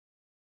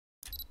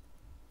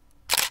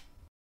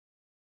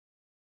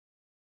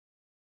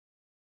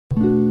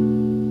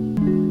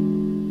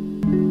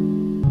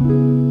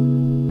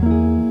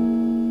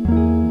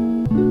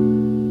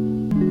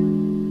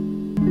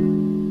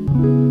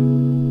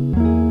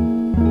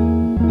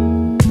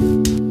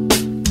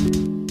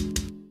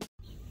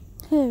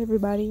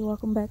everybody,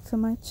 welcome back to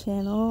my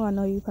channel. I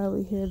know you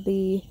probably hear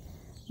the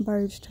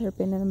birds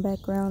chirping in the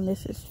background.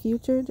 This is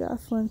future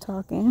Jocelyn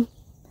talking.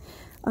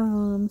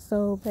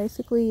 So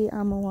basically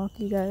I'm gonna walk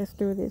you guys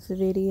through this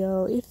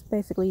video. It's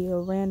basically a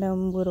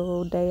random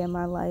little day in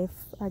my life,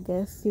 I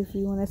guess, if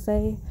you want to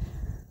say.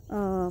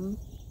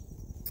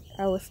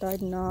 I was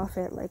starting off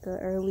at like an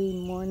early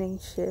morning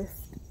shift,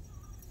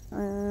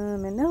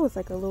 and that was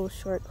like a little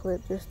short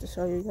clip just to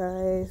show you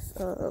guys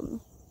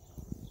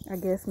I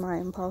guess my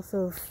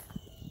impulsive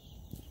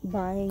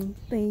buying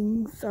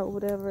things or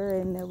whatever,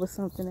 and that was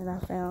something that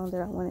I found that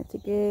I wanted to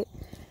get.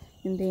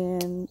 And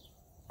then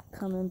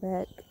coming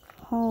back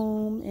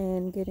home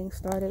and getting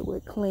started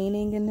with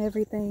cleaning and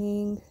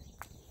everything.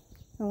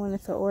 I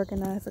wanted to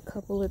organize a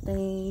couple of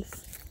things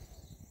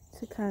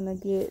to kind of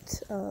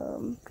get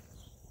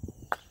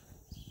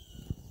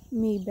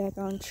me back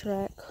on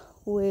track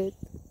with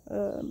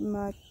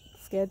my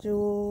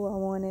schedule. I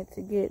wanted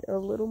to get a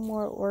little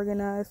more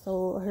organized,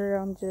 so here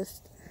I'm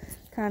just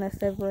kind of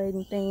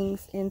separating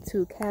things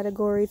into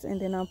categories, and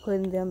then I'm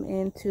putting them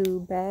into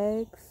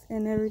bags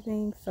and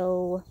everything.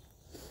 So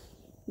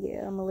yeah,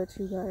 I'm gonna let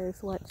you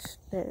guys watch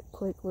that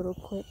quick little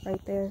clip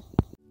right there.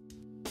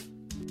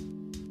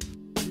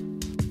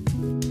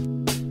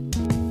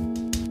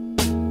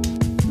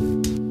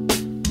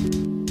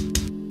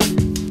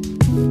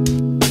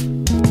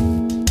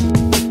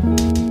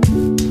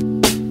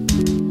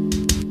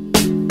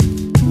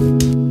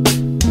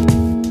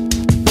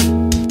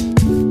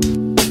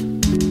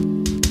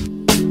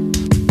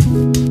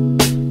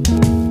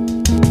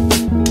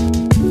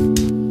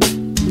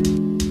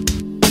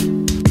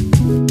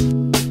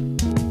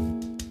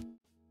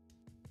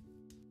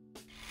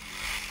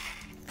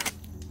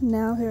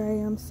 Now here I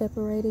am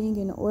separating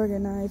and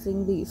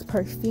organizing these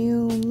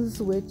perfumes,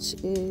 which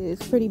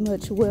is pretty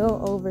much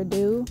well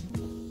overdue.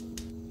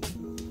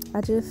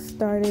 I just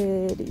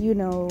started,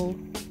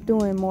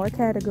 doing more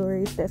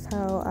categories. That's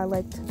how I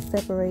like to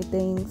separate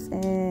things.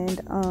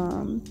 And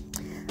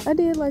I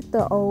did like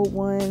the old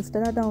ones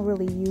that I don't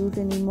really use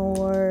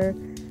anymore.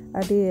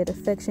 I did a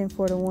section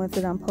for the ones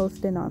that I'm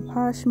posting on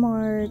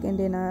Poshmark, and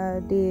then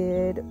I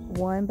did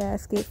one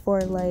basket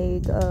for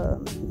like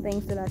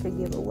things that I could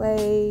give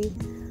away,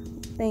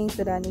 things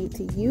that I need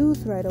to use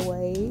right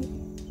away.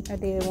 I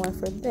did one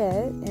for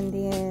that, and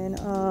then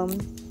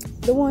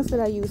the ones that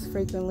I use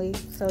frequently.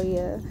 So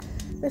yeah,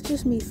 that's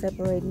just me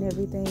separating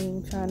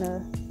everything, trying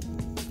to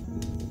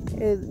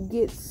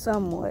get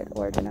somewhat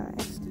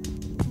organized.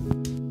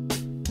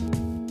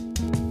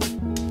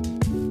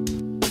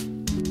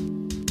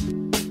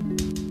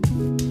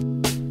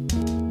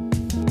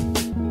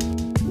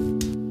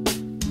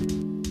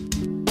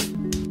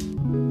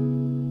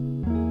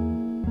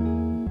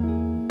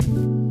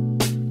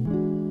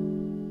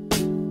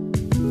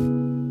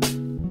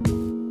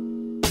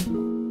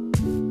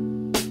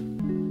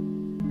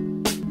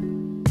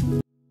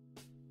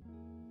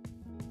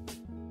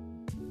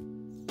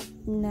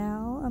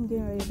 Now I'm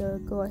getting ready to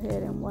go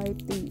ahead and wipe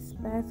these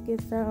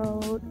baskets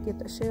out, get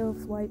the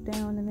shelves wiped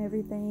down and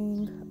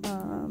everything,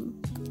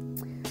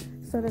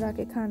 so that I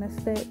could kind of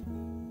set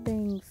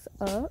things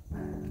up.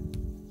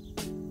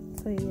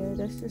 So yeah,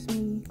 that's just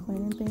me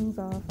cleaning things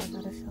off. I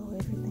gotta show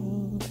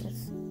everything.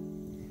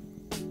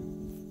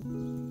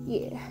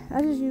 Yeah,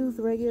 I just use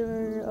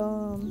regular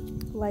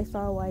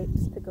Lysol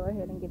wipes to go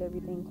ahead and get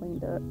everything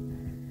cleaned up.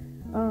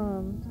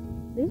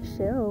 These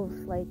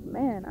shelves, like,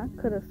 man, I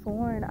could have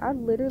sworn I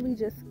literally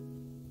just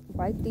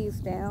wipe these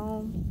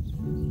down.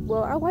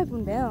 Well, I wipe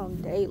them down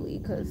daily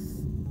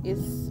because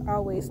it's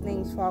always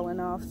things falling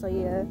off. So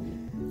yeah,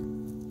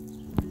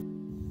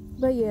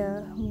 but yeah,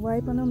 I'm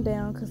wiping them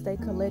down because they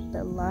collect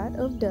a lot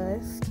of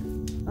dust.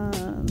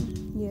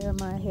 Yeah,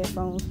 my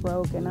headphones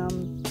broke, and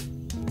I'm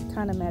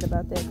kind of mad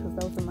about that because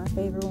those are my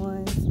favorite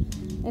ones.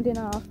 And then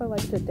I also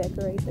like to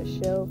decorate the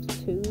shelves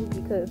too,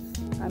 because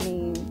I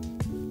mean,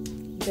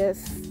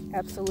 that's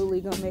absolutely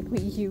gonna make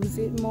me use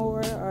it more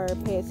or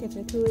pay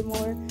attention to it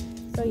more.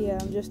 So yeah,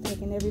 I'm just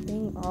taking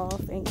everything off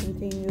and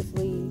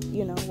continuously,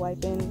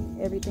 wiping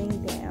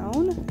everything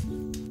down.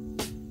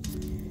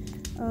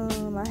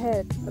 I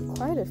had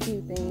quite a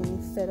few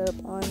things set up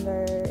on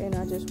there, and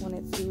I just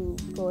wanted to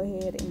go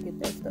ahead and get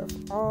that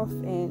stuff off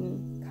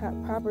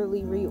and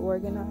properly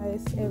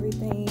reorganize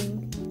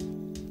everything.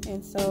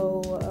 And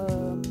so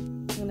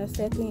in a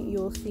second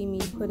you'll see me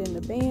putting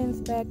the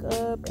bands back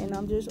up, and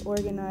I'm just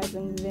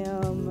organizing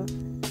them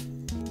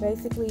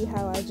basically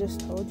how I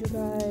just told you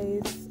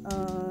guys,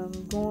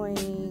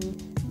 going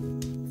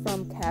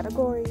from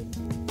category.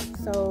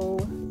 So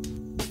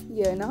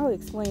yeah, and I'll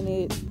explain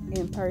it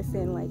in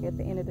person like at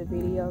the end of the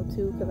video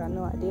too, because I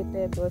know I did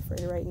that, but for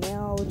right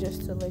now,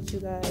 just to let you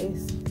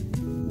guys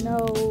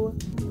know,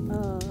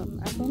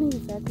 I can't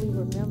exactly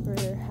remember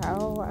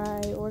how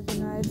I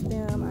organized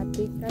them. I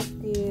think I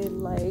did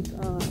like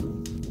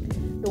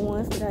the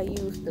ones that I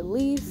used the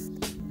least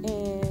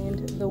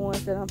and the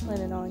ones that I'm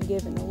planning on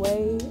giving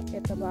away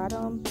at the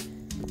bottom.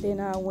 Then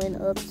I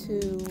went up to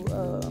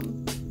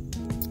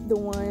the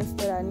ones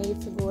that I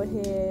need to go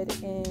ahead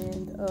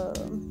and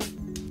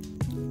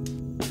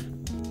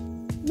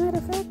matter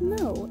of fact,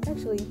 no,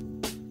 actually,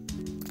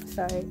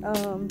 sorry.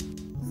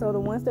 So the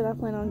ones that I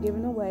plan on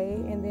giving away,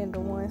 and then the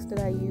ones that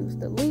I used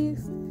the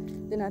least,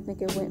 then I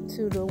think it went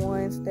to the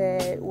ones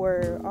that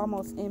were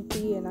almost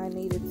empty and I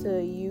needed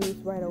to use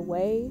right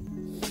away.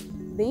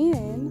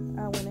 Then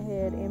I went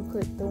ahead and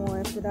put the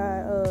ones that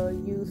I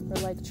use for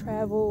like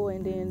travel,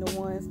 and then the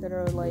ones that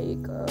are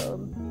like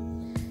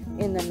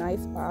in the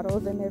nice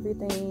bottles and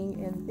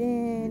everything. And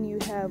then you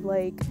have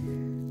like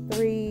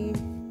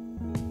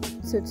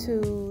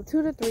 2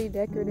 to 3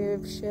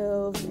 decorative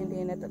shelves, and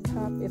then at the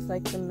top it's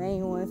like the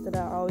main ones that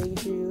I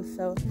always use.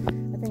 So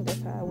I think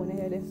that's how I went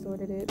ahead and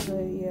sorted it.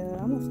 But yeah,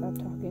 I'm gonna stop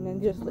talking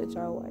and just let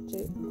y'all watch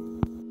it.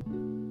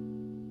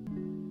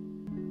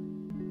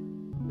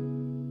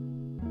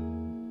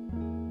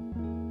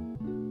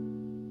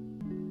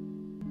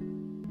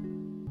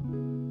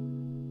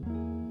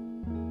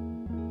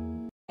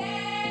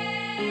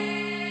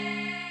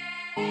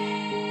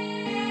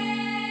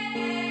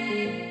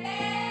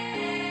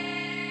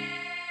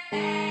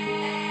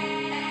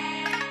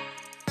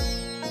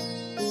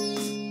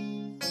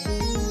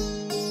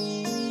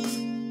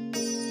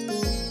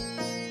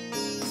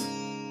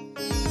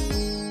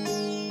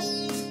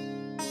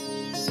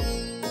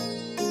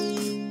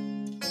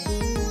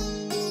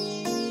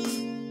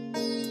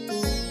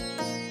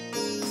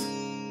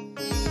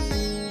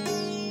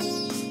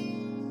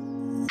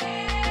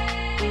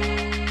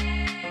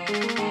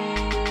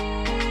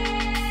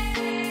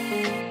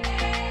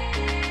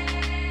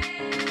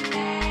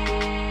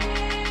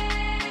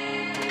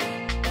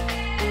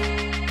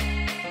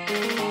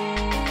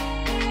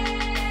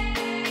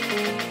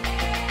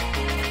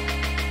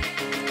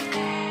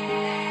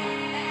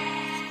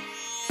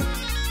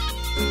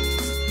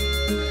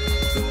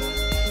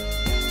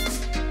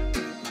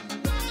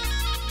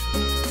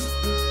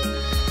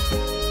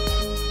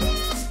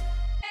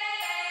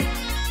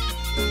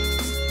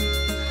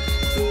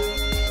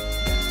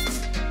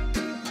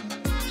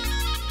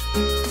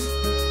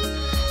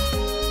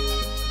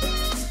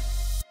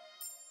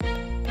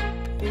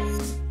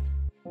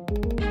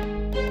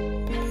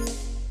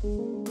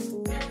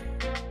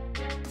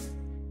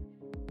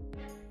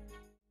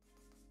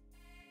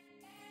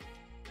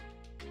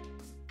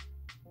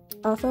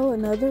 Also,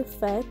 another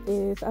fact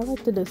is I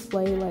like to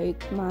display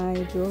like my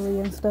jewelry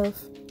and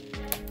stuff.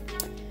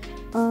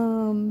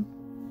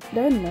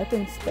 They're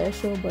nothing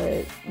special,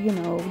 but you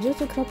know,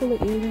 just a couple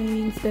of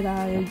earrings that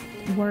I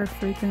wear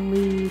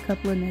frequently, a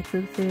couple of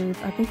necklaces.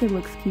 I think it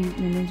looks cute,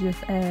 and it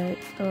just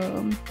adds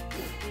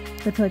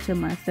a touch of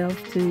myself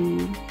to,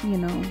 you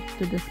know,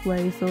 the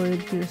display, so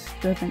it just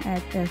doesn't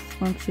act as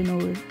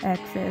functional as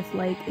acts as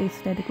like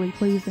aesthetically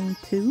pleasing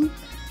too.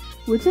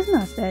 Which is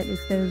not that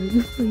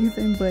aesthetically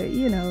pleasing, but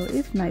you know,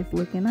 it's nice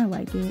looking. I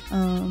like it.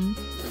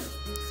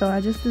 So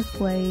I just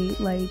display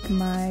like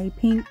my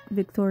pink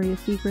Victoria's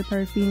Secret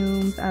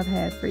perfumes I've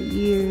had for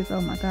years.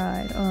 Oh my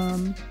god.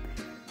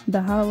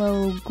 The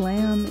Hollow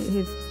Glam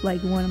is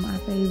like one of my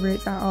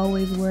favorites. I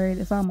always wear it.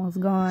 It's almost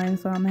gone,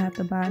 so I'm gonna have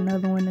to buy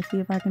another one to see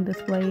if I can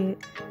display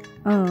it.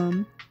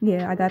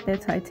 Yeah, I got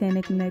that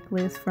Titanic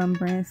necklace from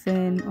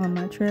Branson on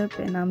my trip,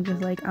 and I'm just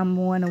like, I'm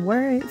want to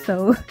wear it,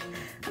 so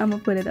I'm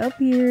gonna put it up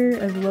here,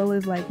 as well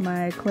as like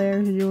my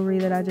Claire's jewelry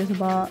that I just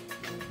bought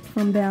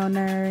from down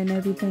there and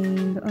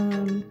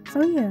everything.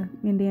 So yeah,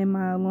 and then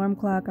my alarm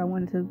clock, I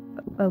wanted to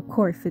of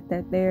course sit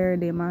that there.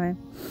 Then my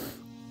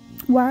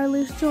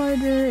wireless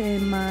charger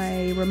and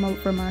my remote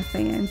for my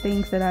fan,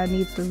 things that I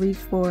need to reach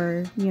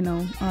for, you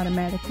know,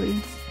 automatically.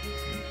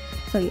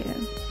 So yeah.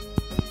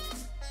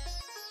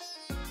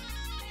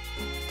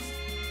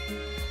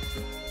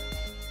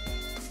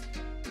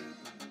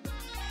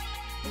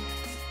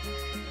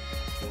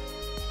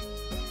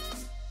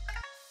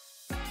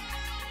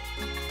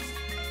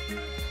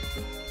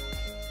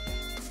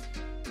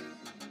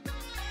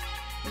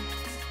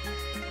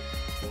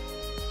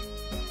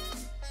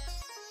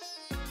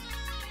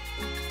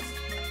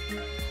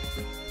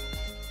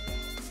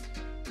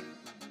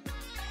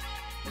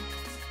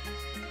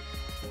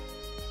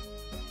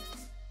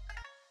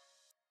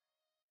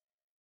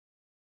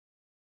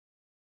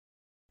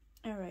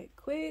 Alright,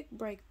 quick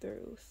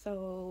breakthrough.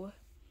 So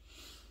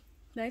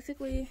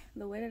basically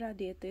the way that I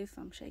did this,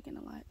 I'm shaking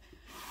a lot.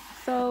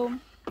 So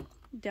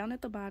down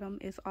at the bottom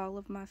is all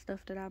of my stuff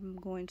that I'm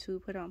going to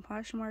put on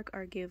Poshmark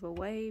or give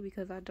away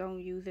because I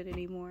don't use it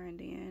anymore. And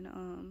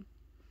then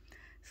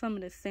some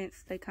of the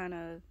scents, they kind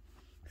of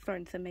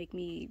starting to make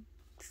me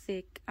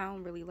sick. I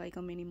don't really like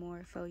them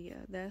anymore. So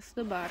yeah, that's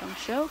the bottom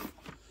shelf.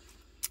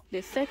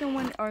 The second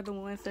one are the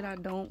ones that I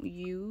don't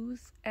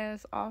use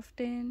as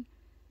often.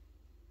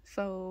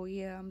 So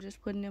yeah, I'm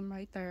just putting them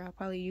right there. I'll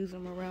probably use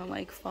them around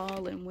like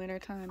fall and winter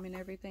time and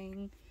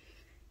everything.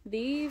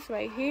 These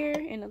right here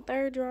in the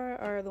third drawer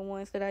are the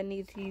ones that I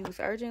need to use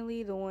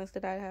urgently, the ones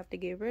that I have to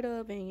get rid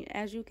of. And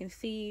as you can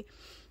see,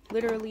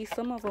 literally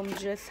some of them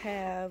just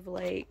have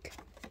like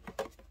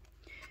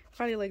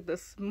probably like the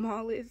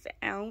smallest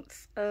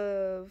ounce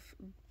of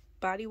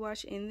body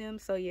wash in them.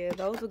 So yeah,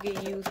 those will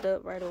get used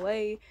up right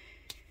away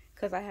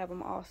because I have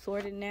them all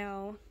sorted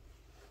now.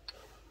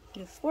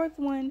 This fourth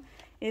one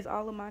It's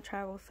all of my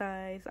travel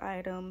size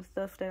items,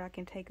 stuff that I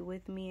can take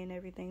with me and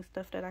everything,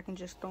 stuff that I can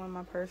just throw in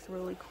my purse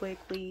really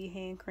quickly,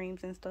 hand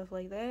creams and stuff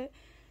like that.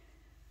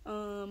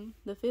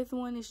 The fifth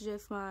one is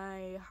just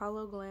my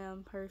Hollow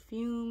Glam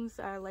perfumes.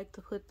 I like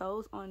to put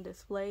those on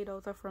display.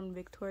 Those are from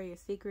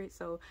Victoria's Secret,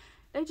 so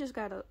they just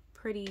got a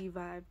pretty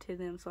vibe to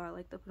them, so I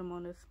like to put them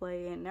on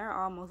display, and they're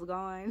almost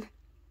gone.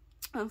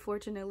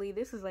 Unfortunately,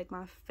 this is like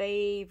my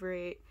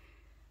favorite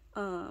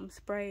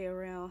spray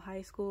around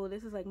high school.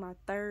 This is like my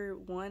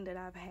third one that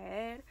I've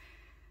had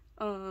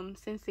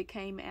since it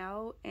came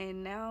out,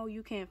 and now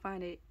you can't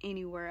find it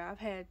anywhere. I've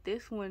had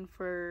this one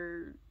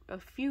for a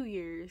few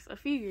years,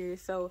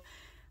 so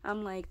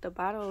I'm like, the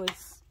bottle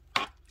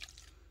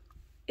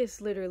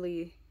it's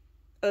literally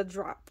a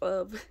drop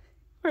of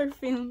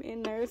perfume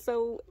in there,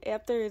 so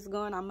after it's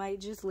gone I might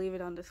just leave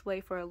it on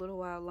display for a little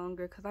while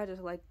longer because I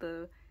just like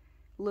the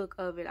look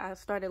of it. I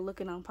started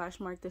looking on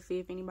Poshmark to see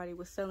if anybody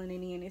was selling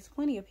any, and there's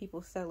plenty of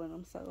people selling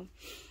them, so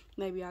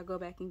maybe I'll go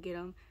back and get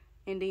them.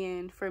 And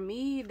then for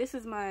me, this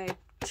is my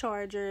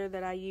charger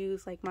that I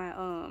use, like my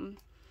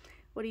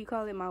what do you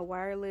call it, my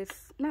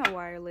wireless, not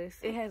wireless,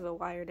 it has a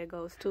wire that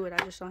goes to it,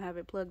 I just don't have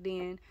it plugged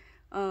in,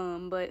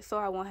 but so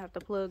I won't have to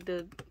plug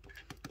the,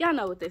 y'all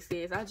know what this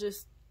is, I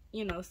just,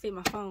 you know, sit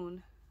my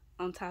phone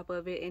on top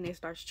of it and it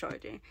starts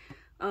charging.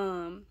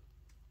 And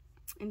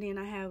then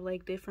I have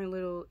like different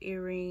little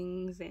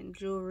earrings and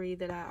jewelry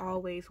that I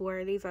always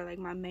wear. These are like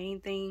my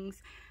main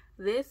things.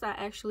 This I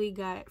actually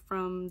got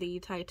from the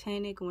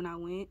Titanic when I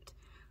went.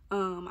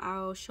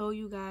 I'll show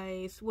you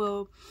guys,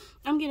 well,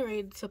 I'm getting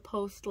ready to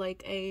post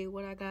like a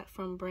what I got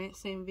from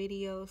Branson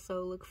video,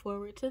 so look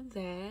forward to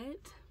that.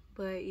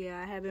 But yeah,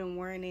 I have been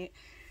wearing it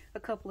a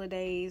couple of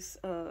days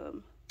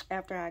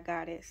after I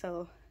got it,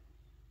 so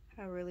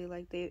I really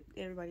liked it.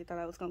 Everybody thought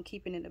I was gonna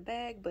keep it in the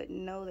bag, but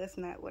no, that's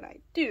not what I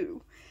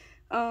do.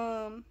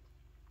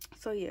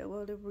 So yeah,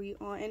 what did we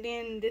on? And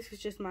then this is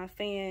just my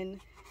fan,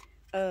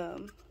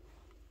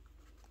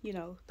 you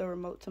know, the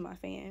remote to my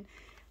fan.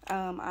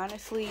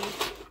 Honestly,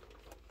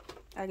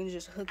 I can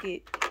just hook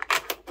it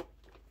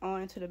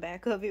onto the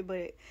back of it,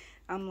 but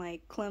I'm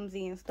like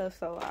clumsy and stuff,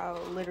 so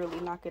I'll literally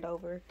knock it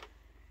over.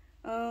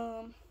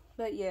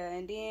 But yeah,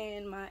 and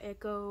then my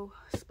Echo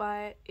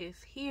spot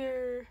is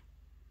here.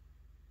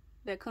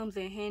 That comes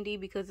in handy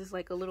because it's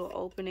like a little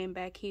opening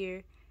back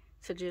here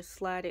to just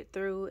slide it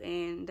through,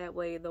 and that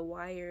way the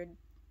wire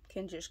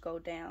can just go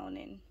down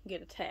and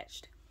get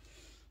attached.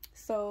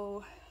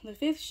 So the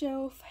fifth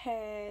shelf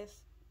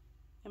has,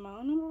 am I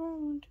on number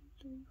 1,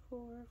 2, 3,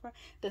 4, 5?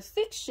 The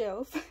sixth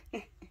shelf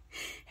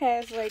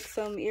has like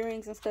some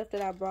earrings and stuff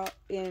that I brought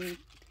in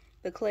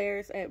the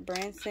Claire's at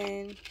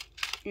Branson,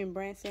 in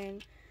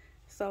Branson.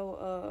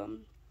 So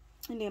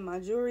and then my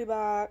jewelry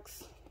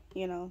box,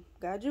 you know,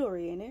 got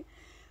jewelry in it.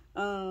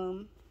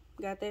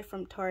 Got that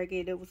from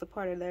Target. It was a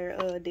part of their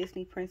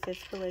Disney Princess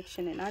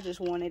collection, and I just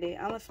wanted it.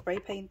 I'm gonna spray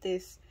paint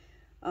this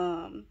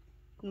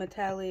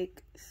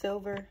metallic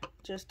silver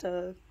just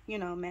to, you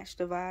know, match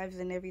the vibes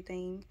and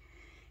everything.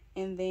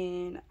 And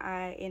then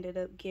I ended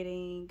up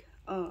getting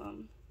a,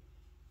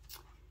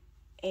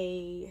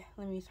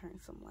 let me turn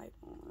some light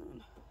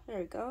on, there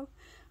we go.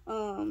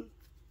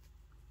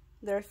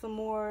 There's some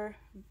more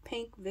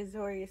pink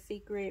Victoria's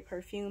Secret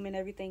perfume and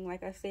everything.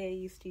 Like I said, I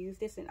used to use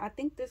this, and I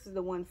think this is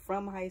the one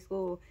from high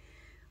school.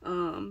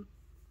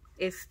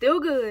 It's still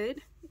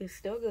good. It's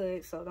still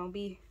good, so don't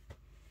be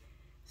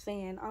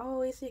saying,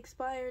 oh, it's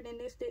expired and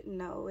this didn't.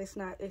 No, it's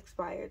not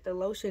expired. The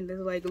lotion is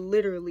like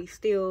literally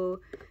still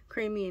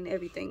creamy and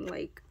everything.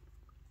 Like,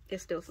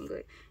 it's still some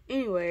good.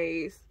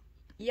 Anyways,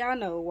 y'all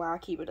know why I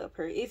keep it up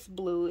here. It's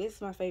blue.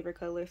 It's my favorite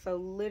color, so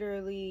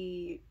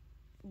literally,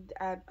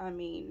 I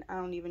mean, I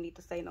don't even need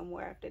to say no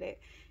more after that.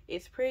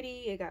 It's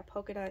pretty. It got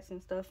polka dots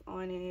and stuff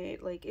on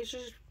it. Like, it's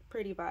just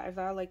pretty vibes.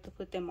 I like to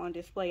put them on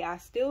display. I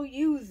still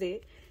use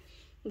it.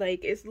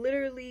 Like, it's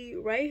literally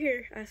right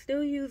here. I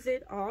still use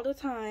it all the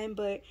time,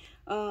 but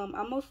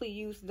I mostly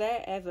use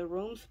that as a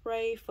room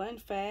spray. Fun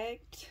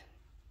fact,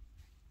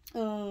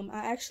 I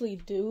actually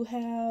do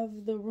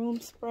have the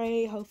room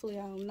spray. Hopefully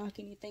I don't knock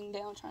anything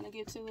down trying to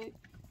get to it.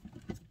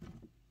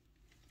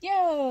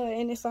 Yeah,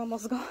 and it's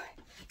almost gone.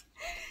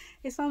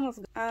 It's almost,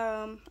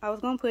 I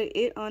was gonna put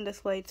it on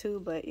display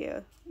too, but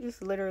yeah,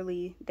 it's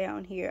literally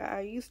down here.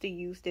 I used to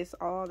use this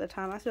all the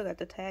time. I still got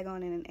the tag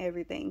on it and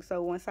everything.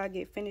 So once I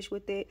get finished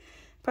with it,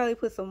 probably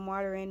put some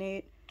water in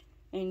it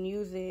and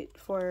use it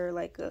for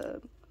like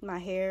my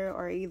hair,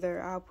 or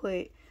either I'll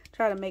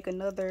try to make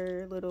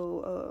another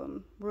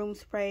little room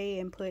spray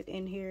and put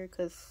in here,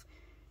 because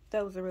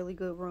that was a really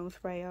good room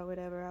spray or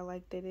whatever. I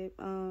liked it.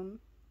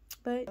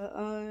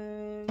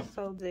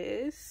 So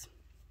this.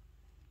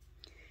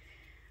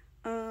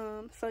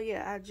 So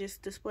yeah, I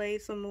just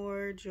displayed some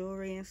more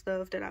jewelry and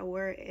stuff that I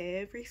wear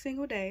every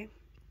single day.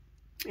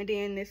 And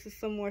then this is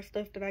some more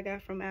stuff that I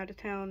got from out of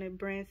town at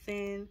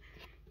Branson.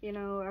 You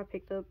know, I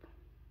picked up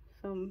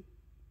some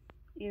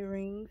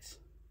earrings.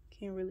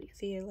 Can't really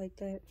see it like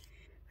that.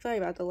 Sorry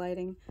about the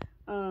lighting.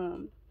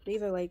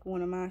 These are like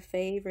one of my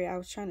favorite. I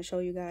was trying to show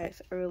you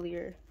guys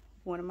earlier.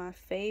 One of my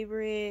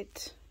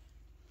favorite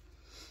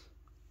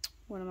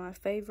One of my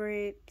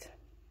favorite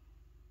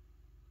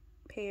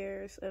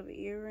pairs of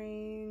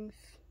earrings.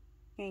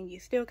 And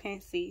you still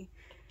can't see.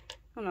 I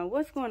don't know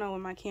what's going on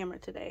with my camera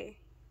today.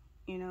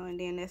 You know, and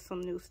then there's some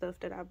new stuff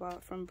that I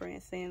bought from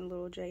Branson,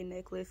 little J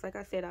necklace. Like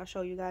I said, I'll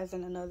show you guys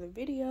in another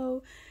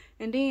video.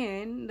 And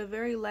then the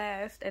very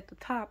last at the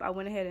top, I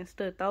went ahead and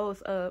stood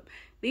those up.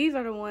 These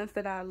are the ones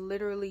that I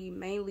literally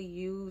mainly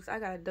use. I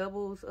got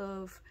doubles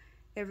of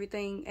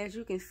everything. As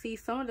you can see,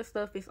 some of the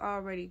stuff is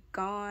already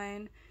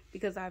gone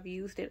because I've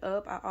used it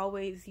up. I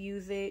always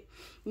use it.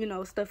 You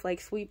know, stuff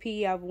like Sweet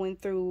Pea, I've went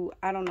through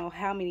I don't know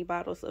how many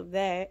bottles of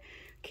that.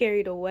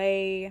 Carried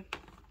Away,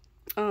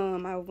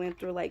 I went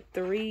through like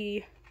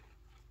 3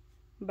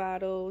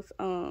 bottles.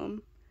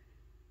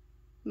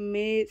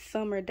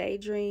 Midsummer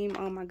Daydream,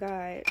 oh my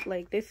god,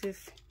 like this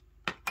is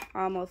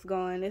almost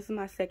gone. This is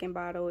my second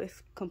bottle.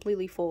 It's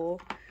completely full.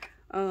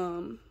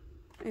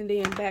 And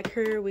then back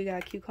here we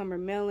got Cucumber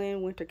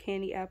Melon, Winter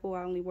Candy Apple.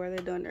 I only wear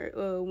that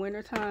during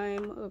winter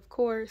time, of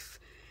course.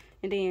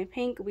 And then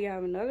pink, we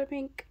have another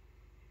pink.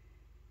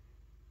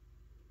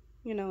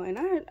 You know, and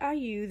I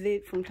use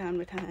it from time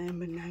to time,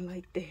 but not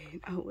like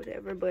that or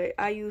whatever. But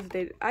I use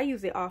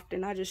it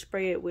often. I just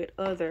spray it with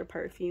other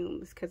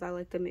perfumes because I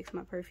like to mix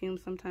my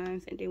perfumes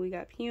sometimes. And then we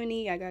got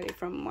Puny. I got it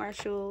from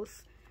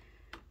Marshall's.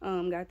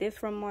 Got this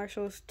from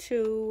Marshall's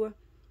too.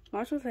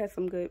 Marshall's has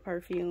some good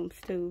perfumes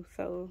too.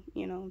 So,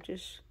 you know,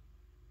 just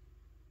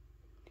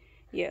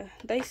yeah.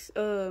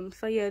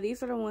 So yeah,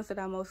 these are the ones that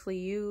I mostly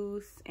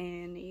use,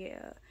 and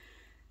yeah.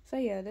 So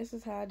yeah, this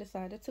is how I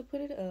decided to put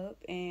it up.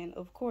 And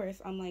of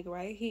course, I'm like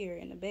right here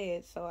in the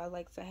bed, so I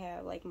like to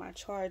have like my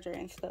charger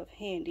and stuff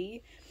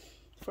handy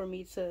for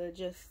me to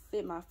just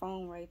sit my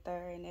phone right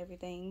there and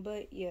everything.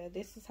 But yeah,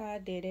 this is how I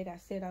did it. I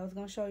said I was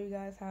gonna show you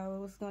guys how I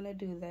was gonna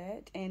do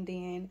that, and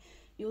then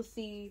you'll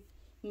see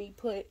me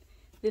put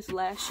this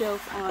last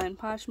shelf on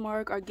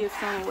Poshmark or give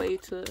some away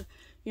to,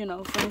 you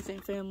know, friends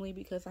and family,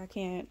 because I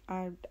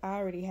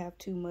already have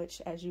too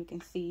much, as you can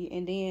see.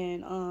 And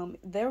then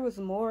there was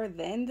more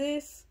than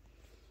this.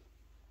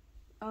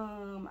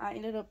 I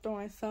ended up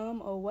throwing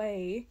some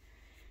away,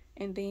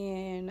 and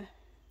then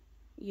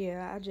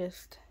yeah, I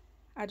just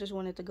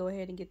wanted to go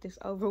ahead and get this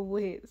over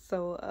with.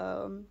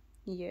 So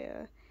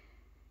yeah,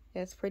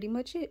 that's pretty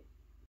much it.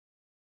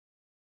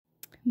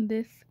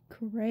 This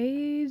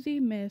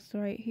crazy mess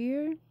right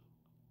here,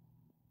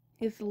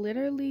 it's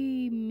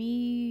literally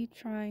me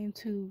trying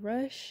to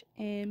rush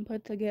and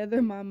put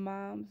together my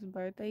mom's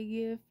birthday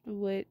gift,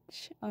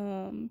 which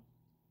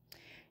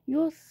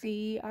you'll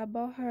see. I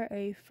bought her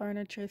a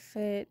furniture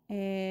set,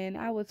 and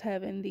I was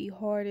having the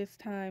hardest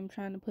time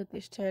trying to put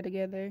this chair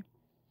together.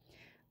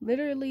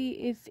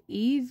 Literally, it's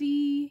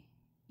easy.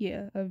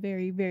 Yeah, a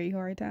very, very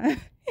hard time.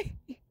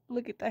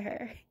 Look at the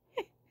hair.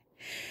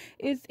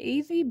 It's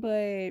easy,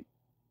 but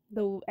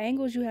the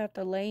angles you have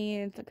to lay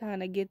in to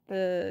kind of get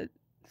the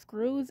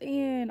screws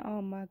in,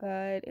 oh my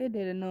god, it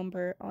did a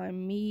number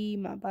on me,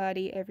 my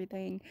body,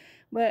 everything.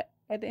 But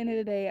at the end of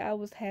the day, I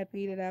was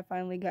happy that I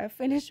finally got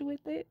finished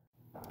with it.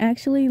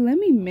 Actually, let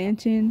me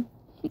mention,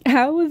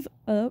 I was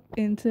up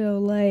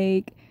until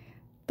like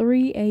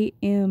 3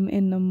 a.m.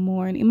 in the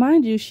morning.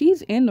 Mind you,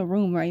 she's in the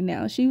room right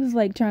now. She was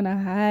like trying to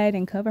hide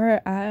and cover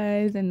her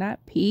eyes and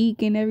not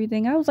peek and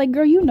everything. I was like,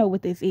 girl, you know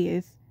what this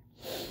is.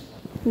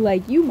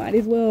 Like, you might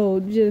as well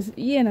just,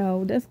 you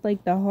know, that's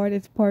like the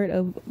hardest part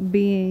of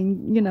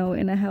being, you know,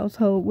 in a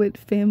household with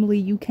family.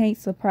 You can't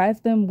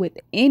surprise them with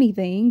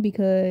anything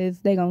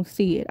because they gonna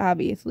see it,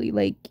 obviously.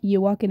 Like,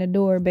 you walk in the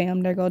door,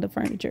 bam, there go the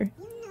furniture.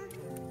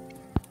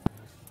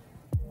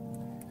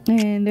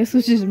 And this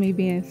was just me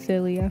being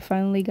silly. I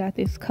finally got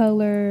this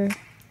color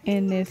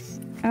and this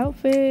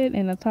outfit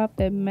and a top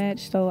that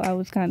matched, so I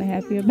was kind of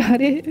happy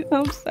about it.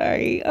 I'm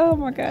sorry. Oh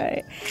my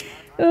god.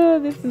 Oh,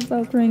 this is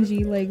so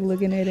cringy, like,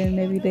 looking at it and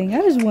everything. I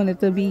wanted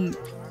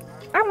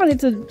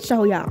to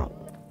show y'all.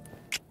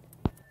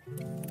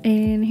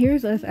 And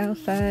here's us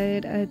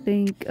outside. I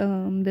think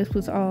this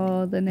was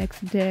all the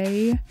next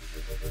day.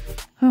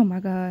 Oh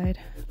my god.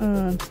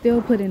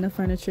 Still putting the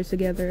furniture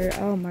together.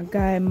 Oh my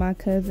god, my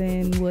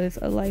cousin was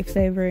a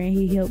lifesaver and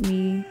he helped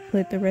me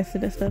put the rest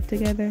of the stuff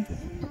together.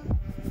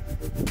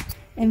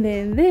 And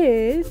then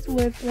this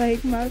was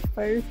like my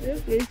first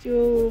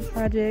official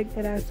project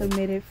that I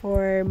submitted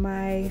for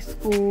my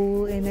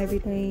school and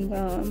everything.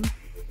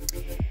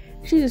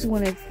 She just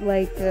wanted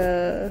like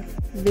a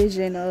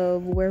vision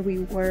of where we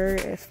were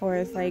as far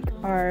as like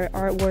our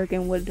artwork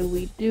and what do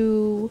we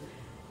do.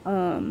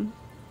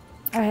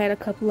 I had a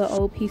couple of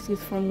old pieces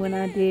from when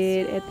I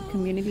did at the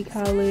community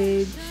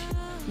college,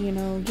 you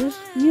know, just,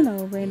 you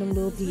know, random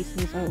little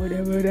pieces or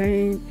whatever.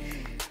 They ain't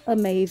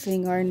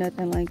amazing or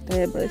nothing like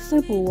that, but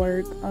simple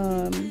work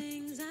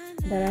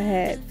that I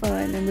had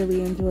fun and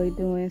really enjoyed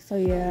doing. So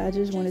yeah, I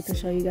just wanted to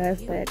show you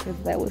guys that because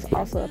that was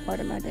also a part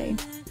of my day.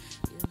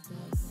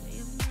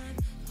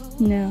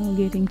 Now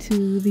getting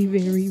to the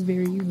very,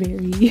 very,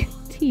 very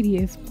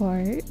tedious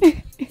part.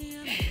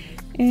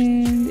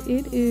 And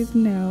it is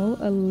now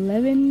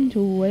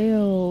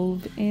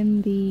 11:12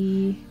 in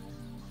the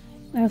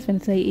I was gonna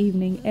say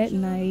evening, at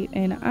night,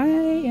 and I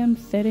am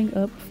setting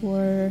up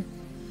for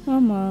my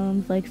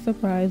mom's like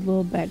surprise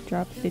little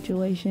backdrop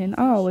situation.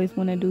 I always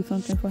want to do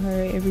something for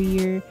her every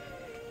year.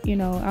 You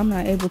know, I'm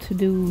not able to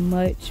do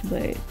much,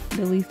 but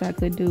the least I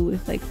could do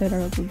is like set her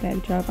up a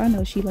backdrop. I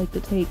know she liked to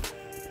take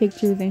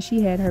pictures, and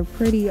she had her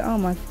pretty, oh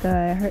my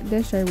god,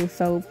 that shirt was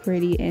so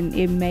pretty, and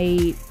it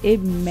made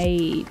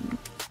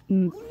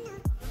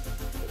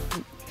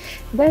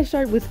that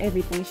shirt was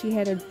everything. She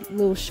had a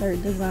little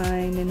shirt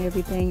design and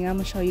everything. I'm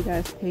gonna show you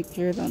guys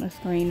pictures on the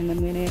screen in a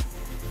minute.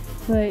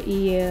 But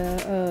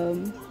yeah,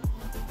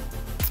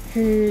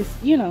 here's,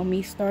 you know,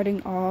 me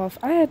starting off.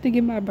 I had to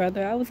get my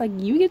brother. I was like,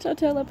 you get your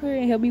tail up here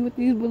and help me with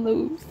these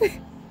balloons.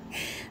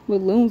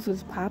 Balloons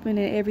was popping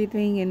and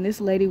everything, and this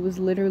lady was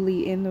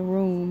literally in the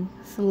room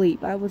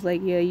asleep. I was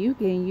like, yeah, you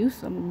can use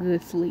some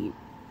good sleep.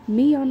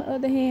 Me, on the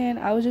other hand,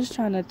 I was just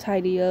trying to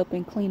tidy up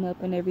and clean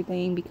up and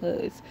everything,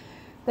 because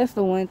that's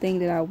the one thing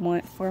that I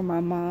want for my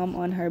mom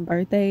on her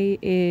birthday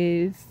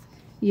is,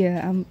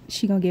 yeah,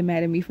 she gonna get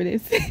mad at me for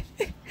this.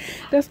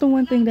 That's the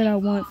one thing that I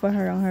want for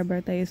her on her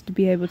birthday, is to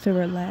be able to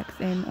relax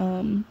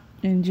and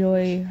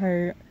enjoy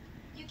her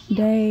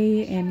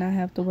day and not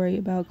have to worry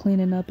about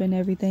cleaning up and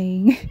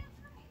everything.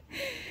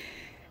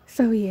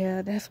 So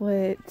yeah, that's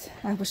what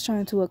I was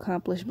trying to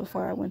accomplish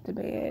before I went to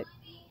bed.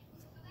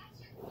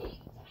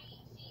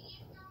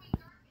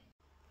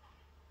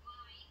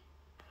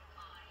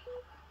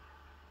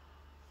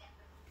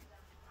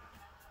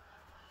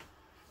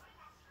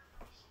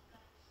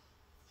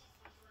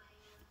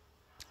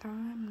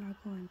 I'm not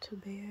going to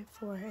bed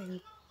for a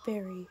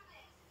very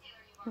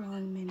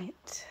long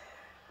minute.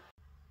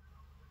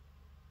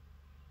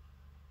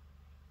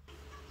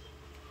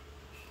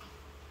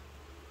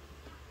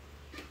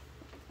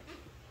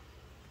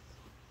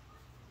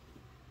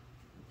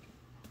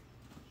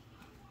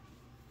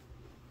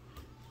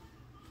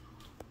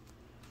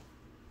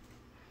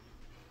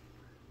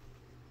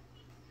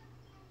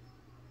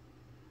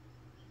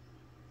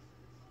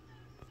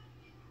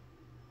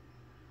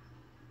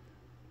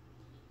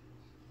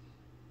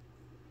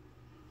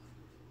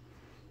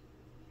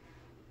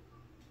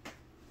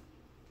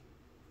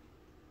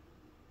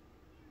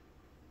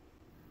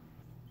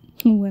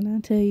 When I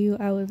tell you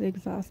I was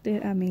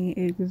exhausted, I mean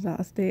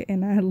exhausted,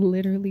 and I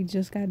literally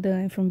just got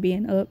done from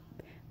being up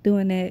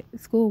doing that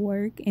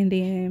schoolwork, and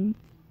then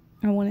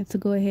I wanted to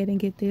go ahead and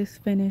get this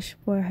finished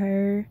for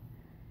her.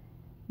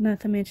 Not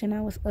to mention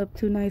I was up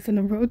 2 nights in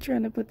a row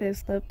trying to put that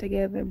stuff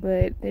together,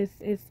 but this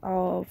is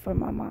all for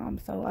my mom,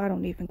 so I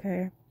don't even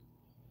care.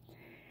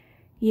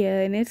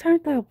 Yeah, and it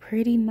turned out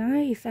pretty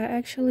nice. I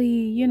actually,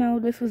 you know,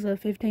 this was a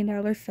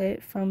 $15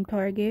 set from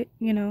Target,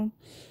 you know.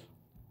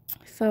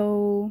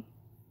 So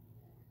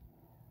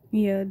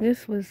yeah,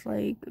 this was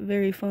like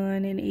very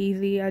fun and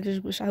easy. I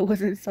just wish I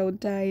wasn't so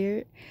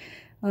tired.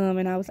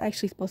 And I was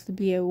actually supposed to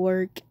be at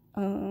work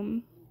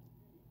the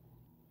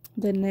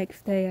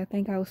next day. I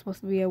think I was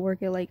supposed to be at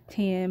work at like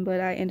 10, but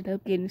I ended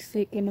up getting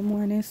sick in the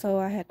morning, so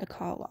I had to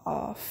call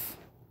off.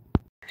 The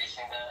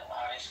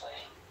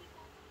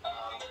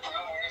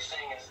program you're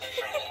seeing is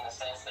different in the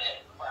sense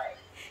that, right,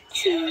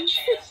 you have a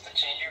chance to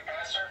change your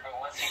password, but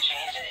once you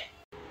change it,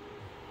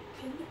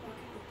 pin the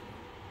pocket opening.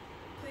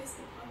 Place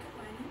the pocket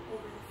lining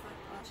over the front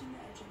arch and the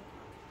edge of the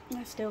pocket.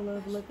 I still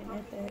love looking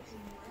at that.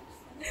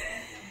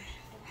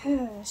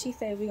 She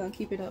said we're gonna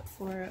keep it up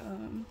for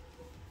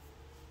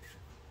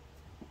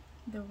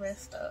the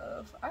rest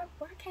of,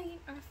 why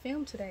can't I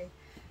film today?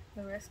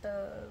 The rest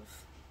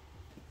of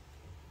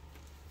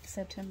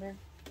September.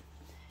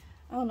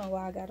 I don't know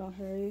why I got on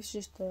her. It's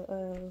just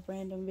a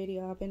random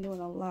video. I've been doing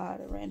a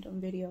lot of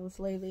random videos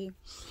lately.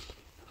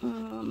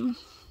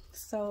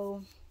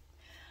 So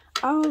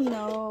I don't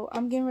know.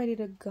 I'm getting ready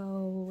to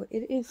go.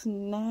 It is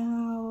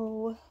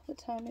now, what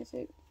time is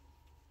it?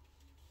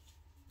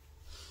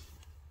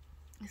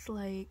 It's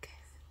like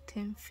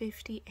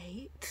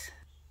 10:58.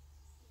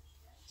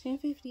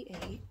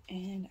 10:58,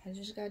 and I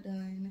just got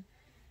done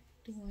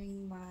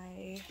doing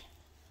my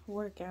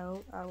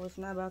workout. I was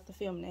not about to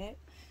film that.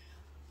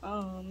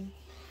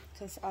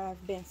 Because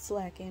I've been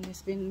slacking.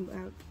 It's been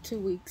about 2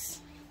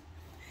 weeks.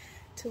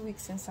 2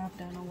 weeks since I've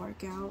done a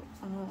workout.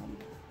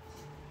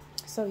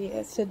 So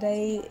yeah,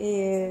 today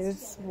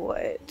is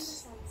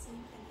what?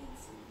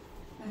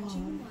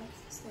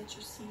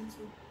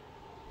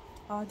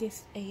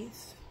 August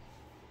 8th.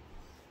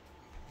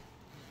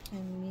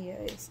 And yeah,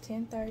 it's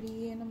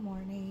 10:30 in the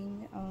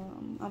morning.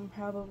 I'm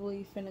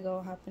probably finna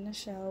go hop in the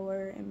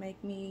shower and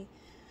make me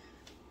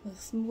a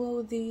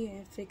smoothie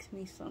and fix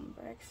me some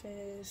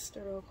breakfast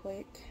real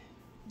quick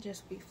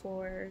just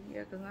before,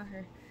 yeah, because my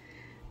hair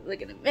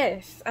looking a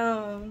mess.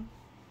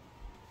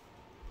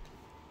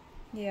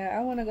 Yeah,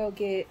 I want to go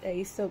get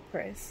a silk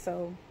press,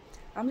 so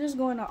I'm just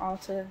going to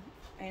Ulta,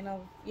 and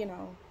you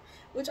know,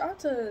 which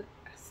Ulta,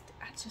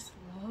 I just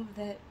love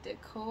that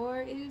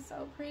decor. It is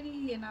so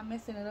pretty, and I'm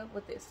messing it up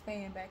with this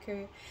fan back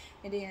here,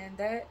 and then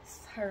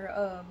that's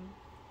her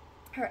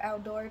her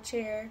outdoor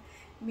chair.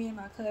 Me and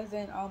my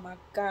cousin, oh my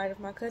god, if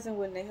my cousin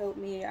wouldn't have helped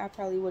me, I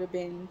probably would have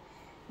been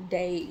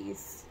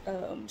days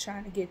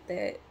trying to get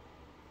that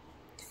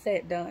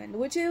set done,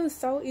 which it was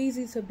so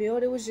easy to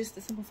build. It was just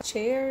the simple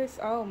chairs.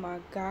 Oh my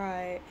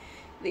god,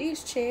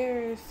 these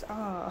chairs,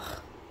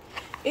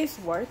 it's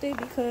worth it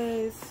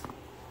because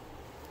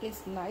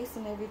it's nice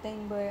and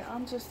everything, but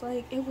I'm just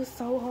like, it was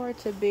so hard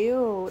to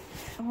build.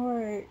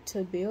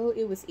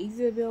 It was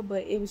easy to build,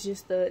 but it was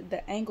just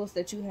the angles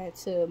that you had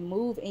to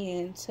move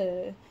in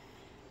to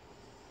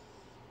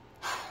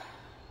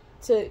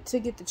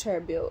get the chair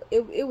built.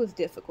 It was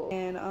difficult.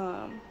 And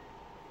I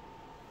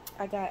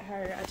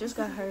just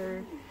got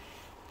her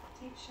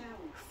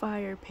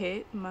fire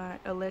pit. My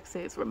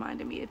Alexa is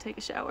reminding me to take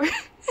a shower.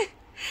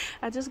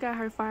 I just got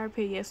her fire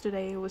pit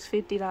yesterday. It was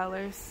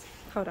 $50.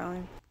 Hold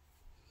on.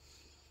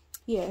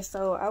 Yeah,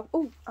 so I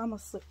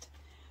almost slipped.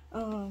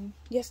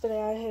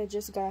 Yesterday I had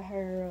just got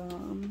her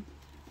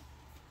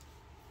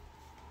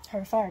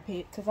fire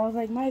pit because I was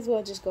like, might as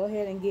well just go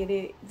ahead and get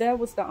it. That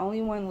was the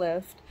only one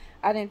left.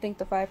 I didn't think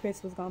the fire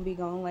pits was gonna be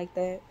gone like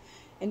that.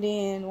 And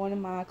then one of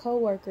my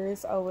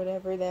co-workers or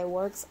whatever that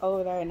works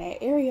over there in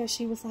that area,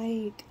 she was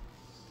like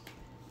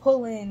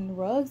pulling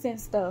rugs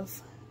and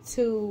stuff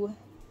to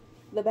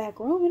the back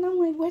room, and I'm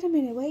like, wait a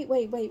minute,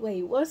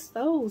 wait, what's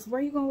those? Where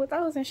are you going with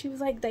those? And she was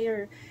like, they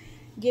are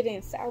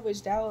getting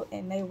salvaged out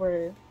and they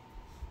were,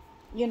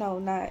 you know,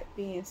 not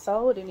being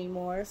sold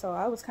anymore. So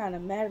I was kind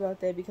of mad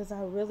about that because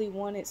I really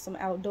wanted some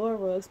outdoor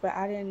rugs, but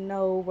I didn't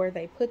know where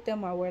they put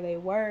them or where they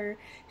were.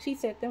 She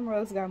said them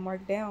rugs got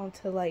marked down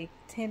to like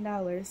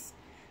 $10,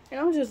 and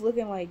I'm just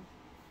looking like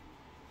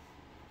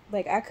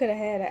I could have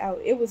had it out.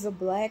 It was a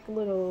black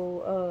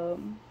little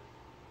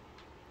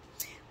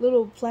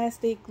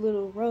plastic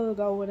little rug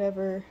or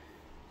whatever,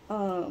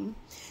 and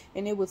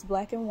it was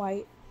black and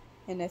white,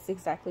 and that's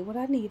exactly what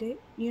I needed,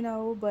 you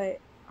know. But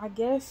I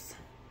guess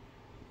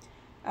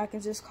I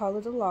can just call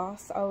it a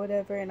loss or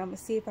whatever, and I'm gonna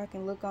see if I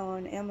can look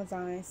on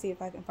Amazon and see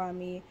if I can find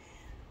me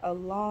a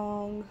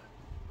long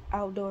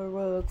outdoor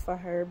rug for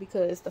her,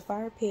 because the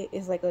fire pit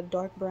is like a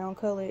dark brown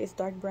color. It's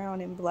dark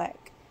brown and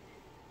black,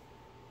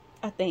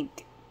 I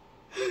think.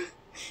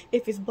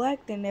 If it's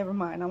black, then never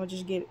mind, I'm gonna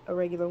just get a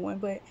regular one.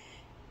 But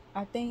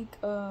I think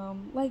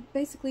like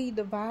basically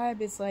the vibe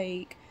is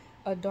like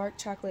a dark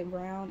chocolate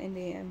brown and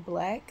then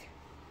black.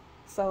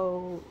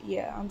 So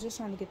yeah, I'm just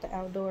trying to get the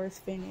outdoors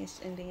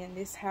finished. And then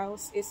this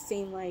house, it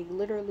seemed like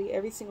literally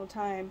every single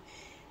time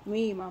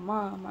me, my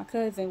mom, my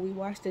cousin, we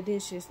wash the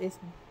dishes, it's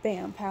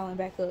bam, piling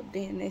back up.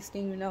 Then next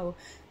thing you know,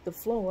 the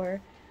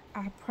floor,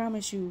 I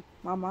promise you,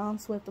 my mom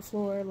swept the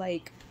floor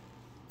like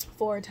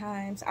 4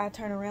 times. I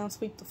turn around,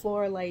 sweep the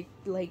floor like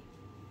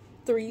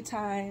 3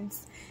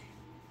 times,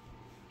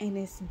 and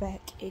it's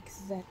back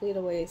exactly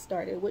the way it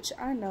started. Which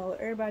I know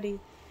everybody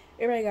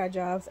got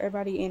jobs,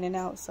 everybody in and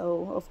out,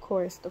 so of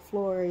course the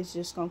floor is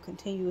just gonna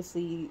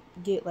continuously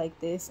get like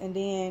this. And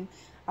then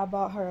I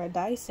bought her a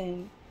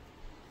Dyson.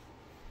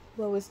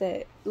 What was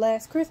that?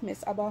 Last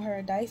Christmas I bought her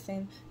a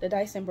Dyson. The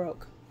Dyson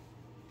broke.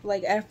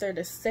 Like after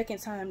the second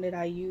time that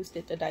I used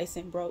it, the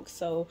Dyson broke.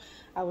 So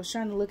I was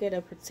trying to look at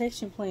a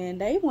protection plan.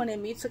 They wanted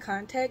me to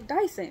contact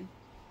Dyson.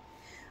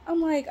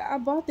 I'm like, I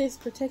bought this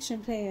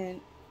protection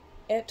plan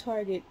at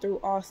Target through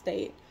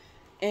Allstate,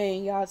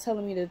 and y'all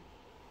telling me to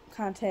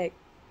contact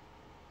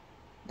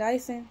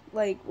Dyson?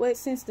 Like, what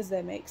sense does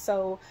that make?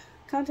 So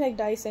contact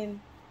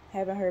Dyson,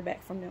 haven't heard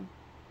back from them.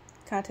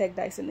 Contact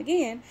Dyson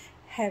again,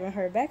 haven't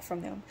heard back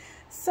from them.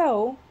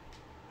 So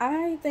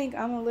I think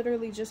I'm gonna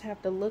literally just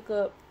have to look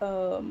up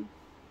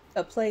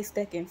a place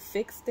that can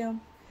fix them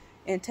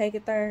and take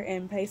it there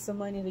and pay some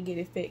money to get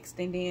it fixed.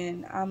 And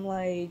then I'm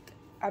like,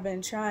 I've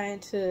been trying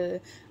to,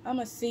 I'm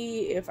gonna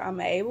see if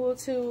I'm able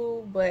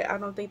to, but I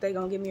don't think they're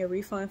gonna give me a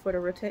refund for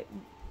the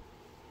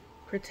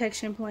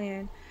protection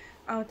plan.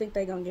 I don't think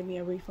they're gonna give me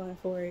a refund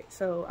for it.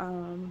 So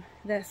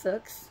that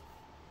sucks.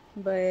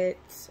 But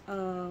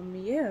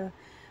yeah,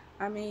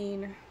 I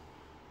mean,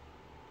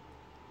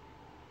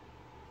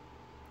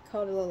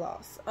 call it a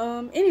loss.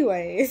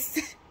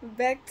 Anyways,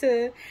 back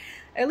to,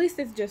 at least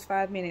it's just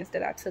 5 minutes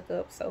that I took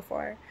up so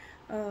far.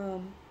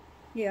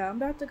 Yeah, I'm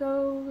about to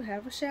go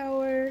have a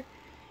shower,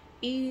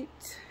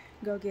 eat,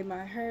 go get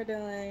my hair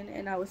done,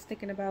 and I was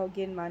thinking about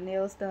getting my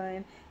nails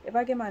done. If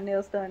I get my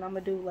nails done, I'm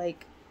gonna do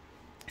like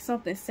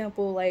something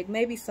simple, like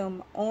maybe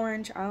some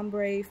orange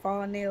ombre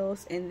fall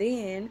nails, and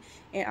then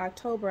in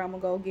October I'm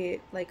gonna go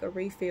get like a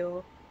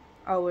refill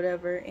or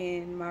whatever,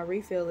 and my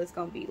refill is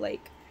gonna be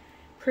like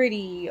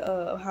pretty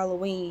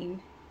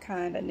Halloween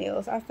kind of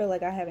nails. I feel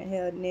like I haven't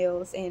had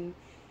nails in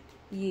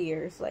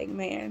years. Like,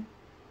 man,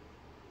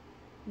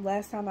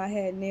 last time I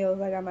had nails,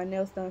 I got my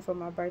nails done for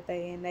my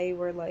birthday, and they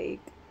were like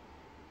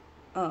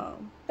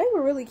they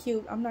were really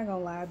cute, I'm not gonna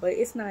lie, but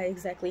it's not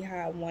exactly how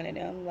I wanted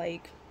them,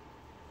 like,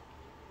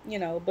 you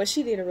know. But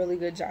she did a really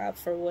good job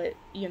for what,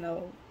 you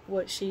know,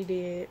 what she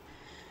did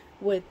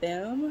with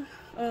them.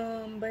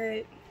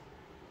 But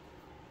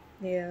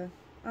yeah,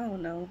 I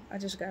don't know, I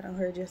just got on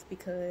her just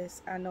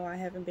because I know I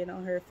haven't been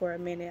on her for a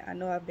minute. I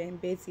know I've been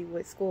busy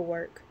with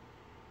schoolwork,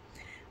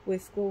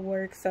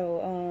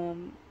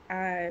 so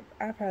I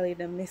probably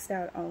done missed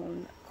out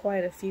on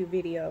quite a few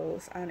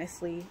videos,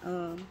 honestly.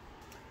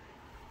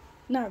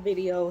 not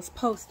videos,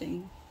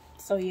 posting.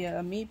 So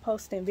yeah, me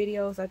posting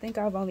videos. I think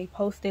I've only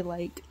posted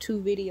like 2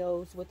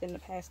 videos within the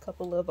past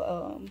couple of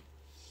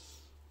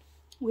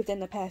within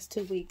the past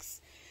 2 weeks,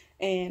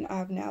 and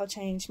I've now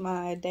changed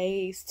my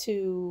days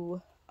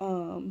to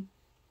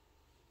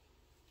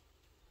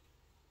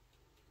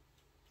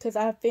because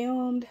I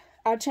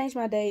changed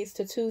my days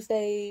to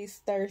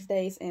Tuesdays,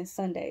 Thursdays, and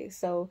Sundays.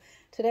 So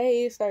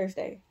today is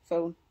Thursday,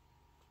 so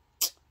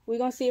we're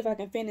gonna see if I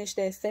can finish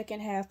that second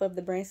half of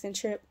the Branson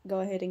trip.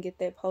 Go ahead and get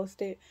that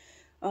posted.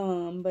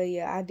 But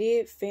yeah, I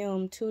did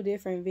film 2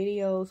 different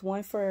videos,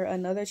 one for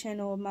another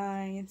channel of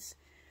mine's,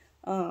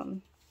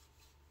 and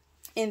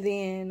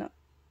then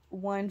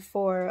one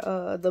for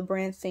the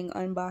Branson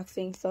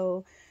unboxing.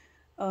 So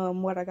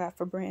what I got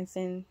for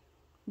Branson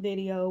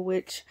video,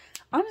 which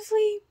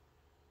honestly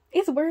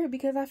it's weird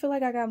because I feel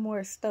like I got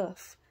more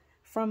stuff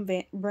from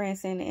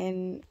Branson,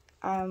 and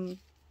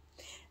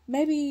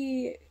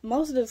maybe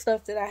most of the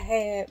stuff that I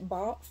had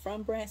bought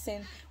from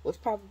Branson was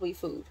probably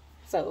food.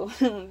 So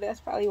that's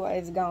probably why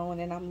it's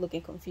gone and I'm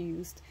looking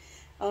confused.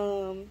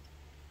 Well,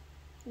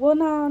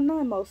 no,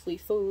 not mostly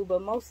food,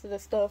 but most of the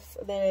stuff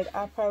that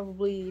I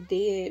probably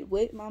did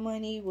with my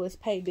money was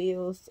pay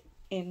bills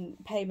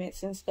and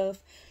payments and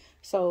stuff.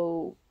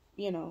 So,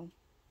 you know,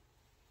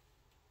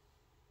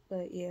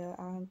 but yeah,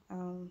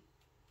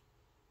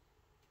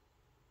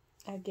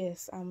 I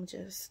guess I'm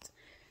just,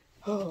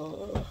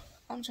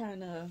 I'm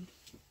trying to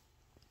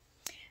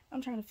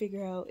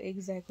figure out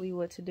exactly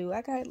what to do.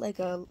 I got like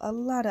a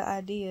lot of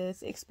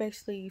ideas,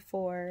 especially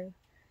for,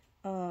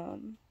 I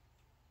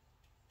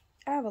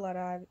have a lot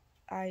of,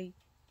 why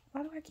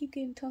do I keep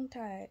getting tongue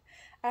tied?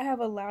 I have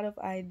a lot of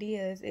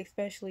ideas,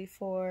 especially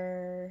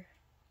for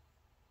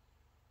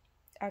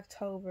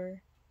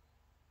October.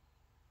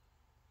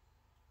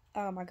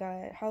 Oh my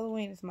God,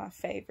 Halloween is my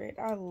favorite.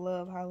 I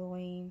love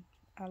Halloween.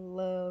 I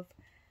love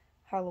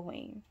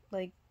Halloween.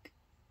 Like,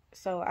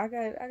 so I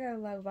got a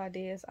lot of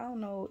ideas. I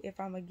don't know if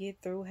I'm gonna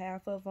get through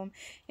half of them,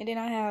 and then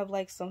I have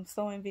like some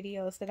sewing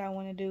videos that I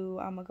want to do.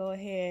 I'm gonna go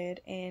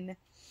ahead, and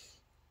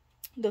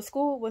the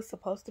school was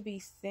supposed to be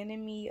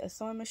sending me a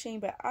sewing machine,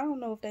 but I don't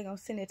know if they're gonna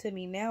send it to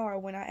me now or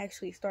when I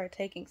actually start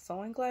taking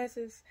sewing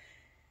classes.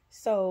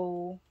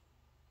 So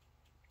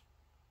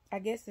I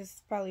guess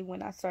it's probably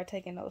when I start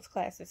taking those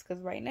classes, because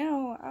right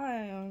now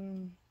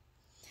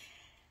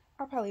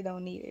I probably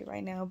don't need it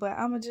right now, but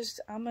I'm gonna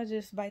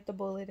just bite the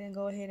bullet and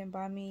go ahead and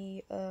buy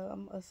me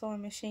a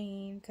sewing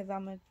machine, because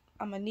I'm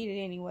gonna need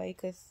it anyway,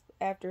 because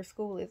after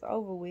school is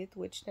over with,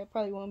 which that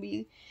probably won't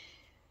be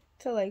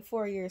till like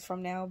 4 years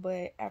from now,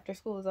 but after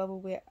school is over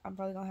with, I'm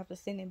probably gonna have to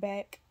send it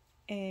back.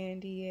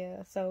 And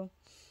yeah, so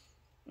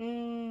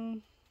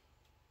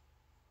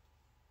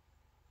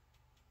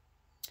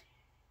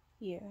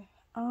yeah,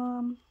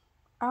 I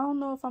don't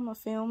know if I'm gonna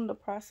film the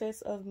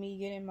process of me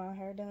getting my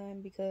hair done,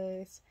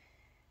 because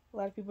a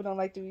lot of people don't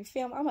like to be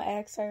filmed. I'm gonna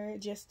ask her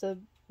just to,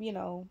 you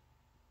know,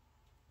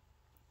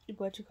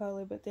 what you call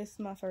it, but this is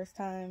my first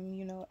time,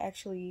 you know,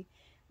 actually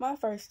my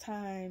first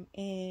time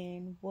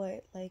in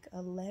what, like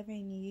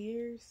 11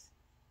 years.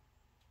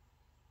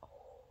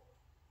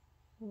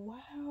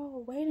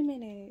 Wow, wait a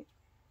minute.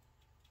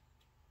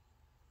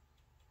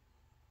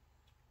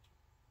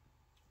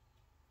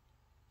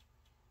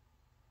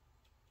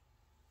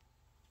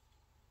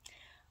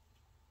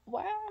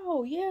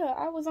 Wow, yeah,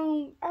 I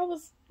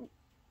was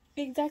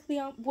exactly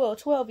on, well,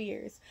 12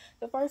 years.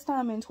 The first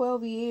time in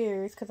 12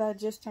 years, because I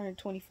just turned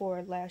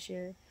 24 last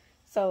year.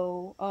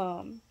 So,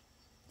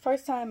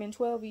 first time in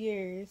 12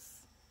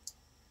 years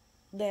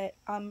that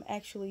I'm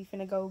actually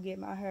finna go get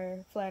my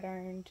hair flat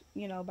ironed,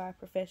 you know, by a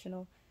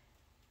professional.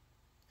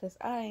 Because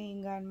I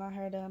ain't gotten my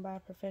hair done by a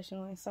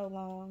professional in so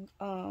long.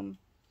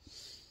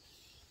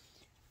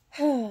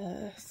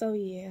 So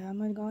yeah, I'm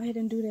gonna go ahead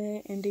and do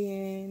that, and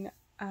then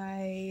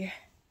I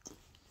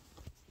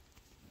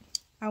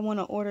want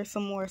to order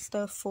some more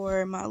stuff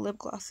for my lip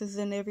glosses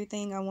and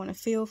everything. I want to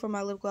feel for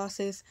my lip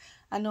glosses.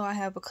 I know I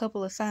have a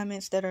couple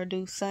assignments that are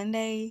due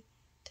Sunday.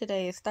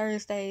 Today is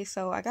Thursday,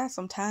 so I got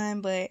some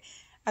time, but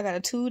I got a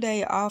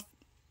 2-day off.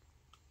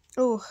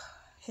 Oh,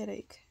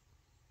 headache.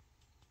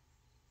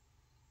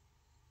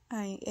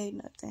 I ain't ate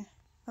nothing.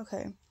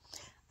 Okay.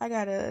 I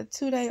got a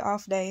 2-day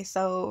off day,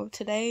 so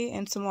today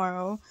and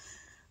tomorrow,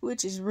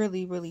 which is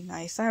really, really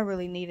nice. I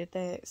really needed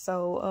that.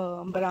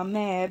 So, but I'm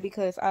mad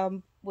because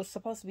I was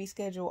supposed to be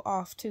scheduled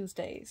off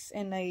Tuesdays,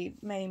 and they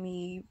made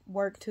me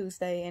work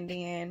Tuesday, and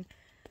then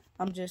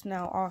I'm just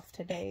now off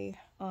today.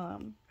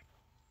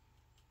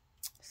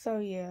 So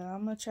yeah,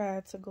 I'm gonna try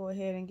to go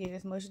ahead and get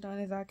as much done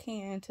as I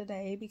can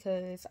today,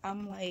 because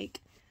I'm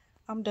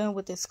done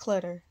with this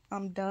clutter.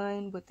 I'm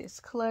done with this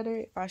clutter.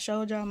 If I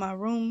showed y'all my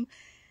room,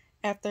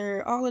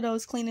 after all of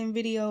those cleaning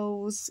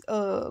videos,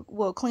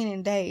 well,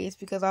 cleaning days,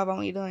 because I've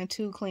only done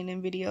 2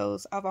 cleaning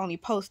videos. I've only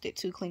posted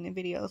 2 cleaning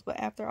videos, but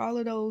after all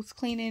of those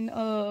cleaning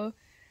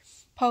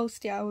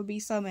posts, y'all would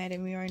be so mad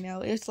at me right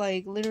now. It's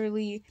like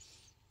literally,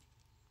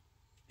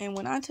 and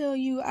when I tell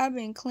you I've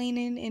been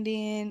cleaning and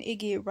then it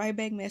get right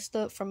back messed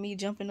up from me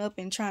jumping up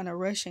and trying to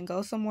rush and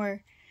go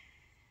somewhere.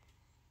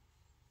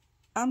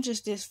 I'm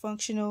just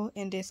dysfunctional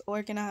and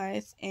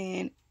disorganized,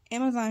 and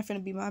Amazon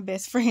finna be my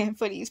best friend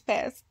for these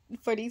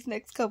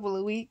next couple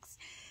of weeks.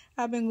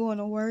 I've been going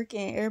to work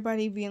and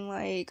everybody being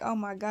like, "Oh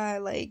my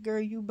God, like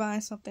girl, you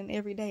buying something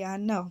every day." I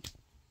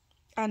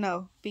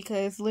know,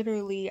 because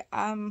literally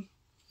I'm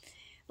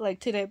like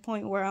to that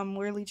point where I'm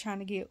really trying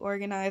to get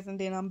organized, and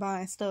then I'm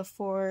buying stuff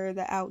for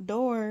the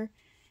outdoor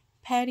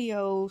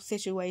patio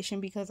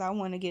situation because I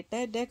want to get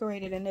that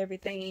decorated and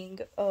everything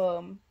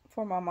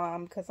for my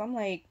mom, because I'm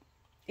like,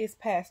 it's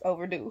past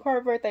overdue.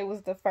 Her birthday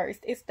was the 1st,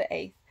 it's the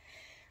 8th,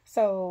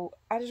 so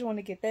I just want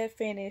to get that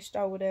finished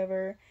or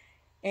whatever.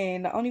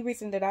 And the only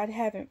reason that I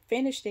haven't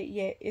finished it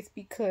yet is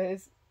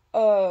because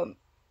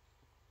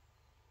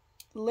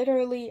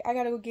literally I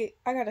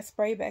got a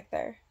spray back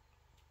there.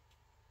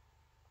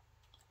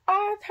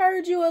 I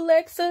heard you,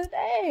 Alexa.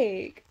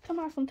 Hey, come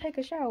on, some take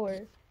a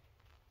shower.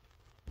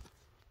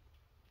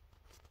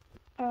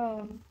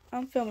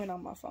 I'm filming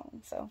on my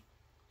phone, so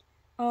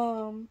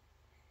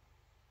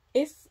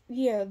it's,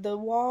 yeah, the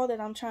wall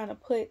that I'm trying to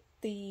put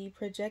the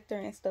projector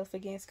and stuff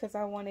against, because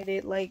I wanted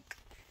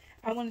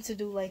to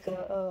do like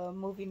a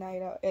movie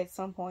night at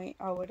some point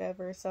or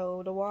whatever.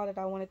 So the wall that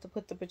I wanted to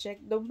put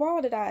the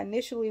wall that I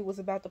initially was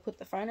about to put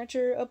the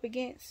furniture up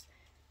against,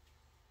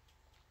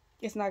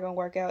 it's not gonna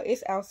work out.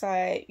 It's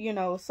outside, you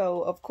know,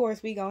 so of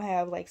course we gonna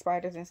have like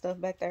spiders and stuff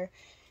back there,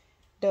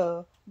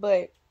 duh.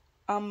 But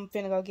I'm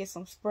finna go get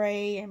some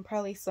spray and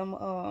probably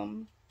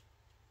some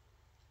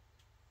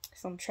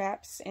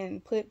traps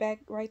and put back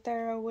right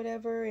there or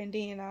whatever. And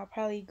then I'll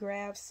probably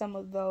grab some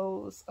of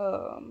those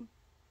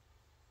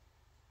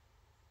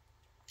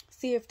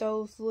see if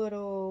those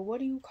little, what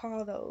do you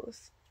call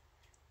those?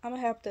 I'm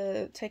gonna have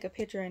to take a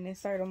picture and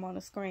insert them on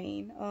the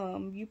screen.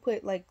 You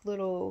put like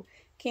little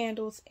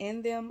candles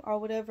in them or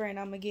whatever, and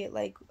I'm gonna get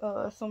like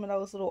some of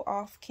those little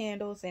off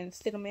candles and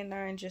sit them in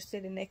there and just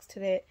sit it next to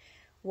that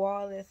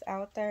wall that's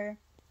out there.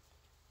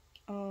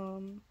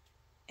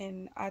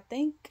 And I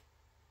think,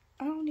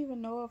 I don't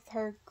even know if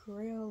her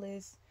grill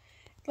is,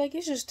 like,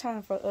 it's just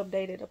time for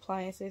updated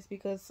appliances,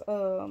 because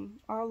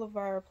all of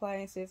our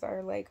appliances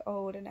are like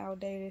old and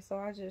outdated.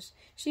 So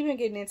she been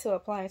getting into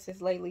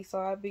appliances lately, so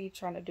I'll be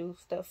trying to do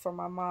stuff for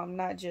my mom,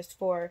 not just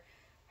for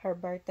her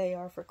birthday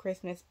or for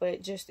Christmas,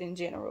 but just in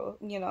general,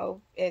 you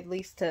know, at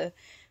least to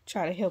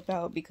try to help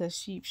out, because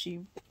she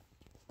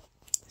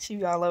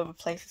all over the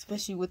place,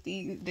 especially with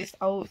this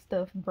old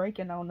stuff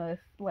breaking on us,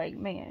 like,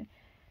 man.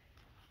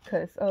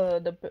 Cause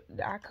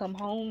I come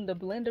home, the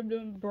blender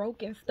been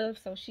broke and stuff,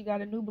 so she got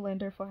a new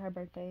blender for her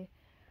birthday.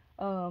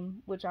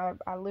 Which I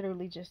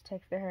literally just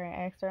texted her and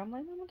asked her. I'm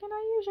like, Mama, can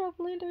I use your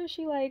blender?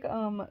 She like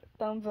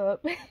thumbs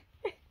up.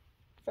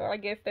 So I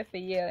guess that's a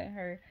yeah in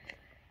her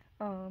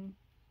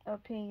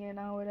opinion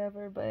or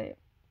whatever. But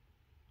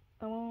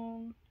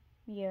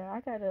yeah,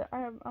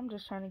 I'm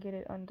just trying to get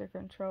it under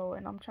control,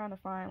 and I'm trying to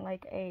find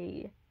like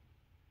a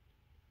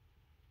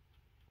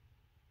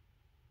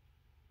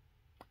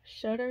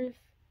shutters.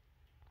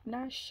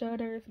 Not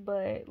shutters,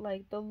 but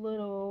like the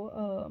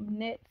little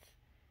nets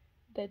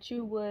that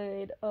you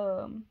would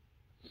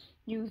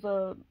use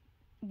a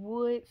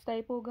wood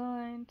staple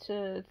gun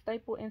to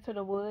staple into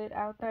the wood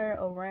out there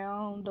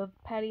around the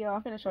patio.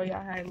 I'm gonna show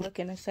y'all how it look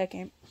in a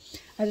second.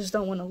 I just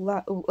don't want to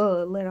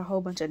let a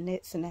whole bunch of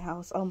nets in the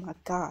house. Oh my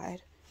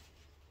God,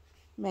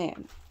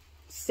 man,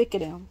 sick of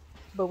them.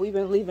 But we've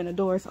been leaving the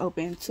doors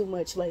open too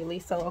much lately,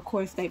 so of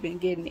course they've been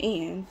getting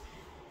in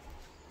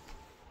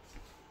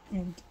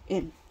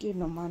and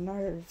getting on my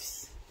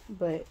nerves.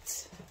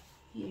 But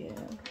yeah,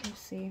 let's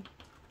see.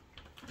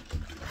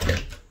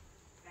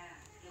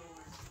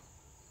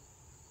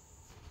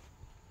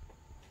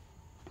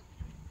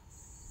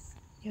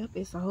 Yep,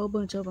 it's a whole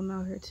bunch of them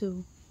out here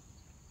too.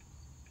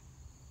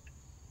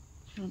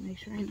 I'll make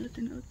sure ain't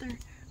nothing out there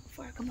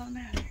before I come on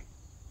out here.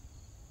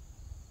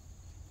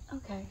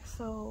 Okay,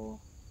 so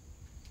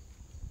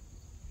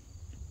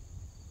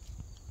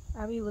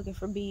I'll be looking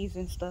for bees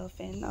and stuff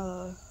and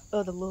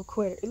other little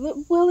critters.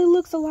 Well, it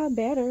looks a lot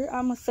better,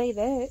 I'ma say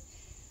that.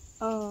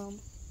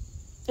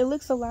 It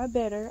looks a lot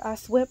better. I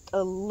swept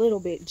a little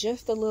bit,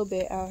 just a little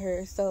bit out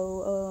here.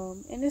 So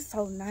and it's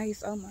so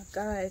nice, oh my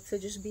God, to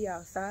just be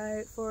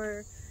outside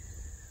for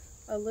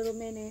a little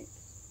minute.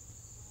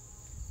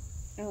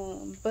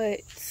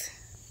 But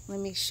let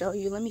me show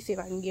you. Let me see if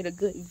I can get a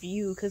good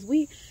view, because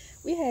we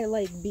had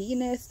like bee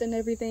nests and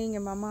everything,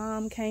 and my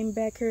mom came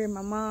back here.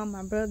 My mom,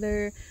 my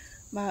brother,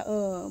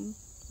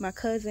 my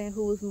cousin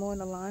who was mowing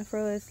the lawn for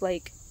us,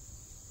 like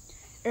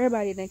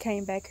everybody that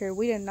came back here.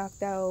 We done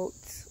knocked out,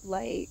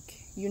 like,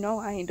 you know,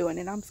 I ain't doing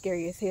it. I'm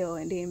scary as hell,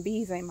 and then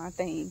bees ain't my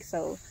thing.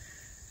 So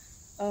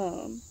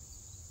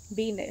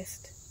bee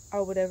nest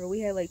or whatever, we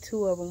had like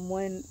 2 of them,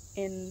 one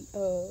in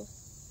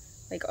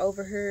like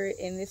over here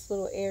in this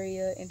little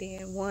area, and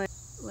then one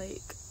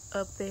like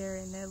up there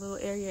in that little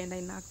area, and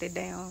they knocked it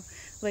down.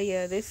 But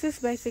yeah, this is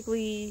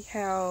basically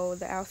how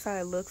the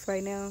outside looks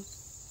right now.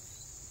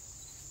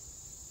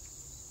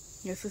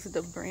 This is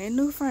the brand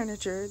new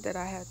furniture that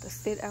I had to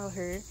sit out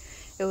here.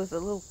 It was a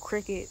little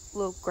cricket,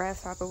 little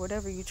grasshopper,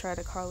 whatever you try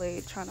to call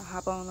it, trying to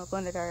hop on up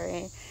under there.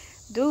 And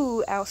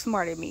dude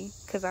outsmarted me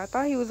because I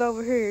thought he was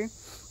over here,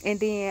 and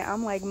then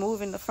I'm like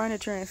moving the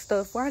furniture and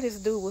stuff while this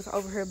dude was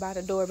over here by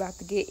the door about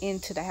to get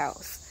into the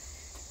house.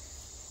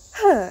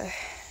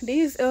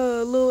 These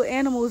little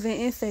animals and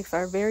insects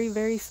are very,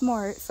 very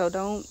smart, so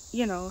don't,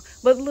 you know.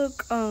 But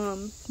look,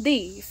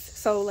 these,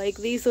 so like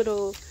these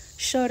little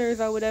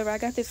shutters or whatever, I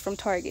got this from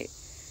Target,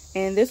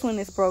 and this one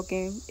is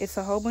broken. It's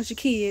a whole bunch of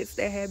kids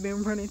that have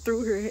been running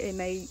through here, and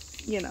they,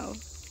 you know,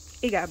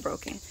 it got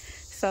broken.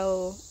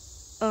 So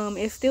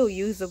it's still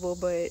usable,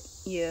 but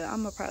yeah,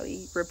 I'm gonna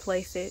probably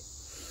replace it.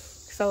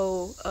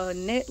 So a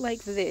net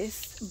like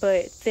this,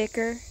 but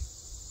thicker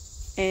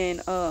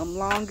and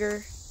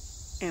longer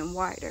and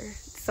wider,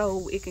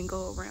 so it can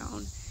go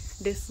around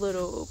this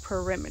little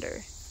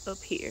perimeter up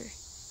here.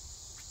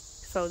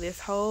 So this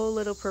whole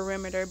little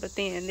perimeter, but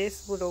then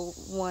this little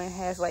one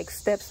has like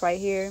steps right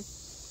here.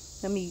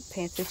 Let me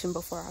pay attention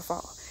before I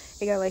fall.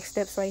 It got like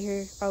steps right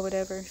here or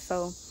whatever.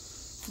 So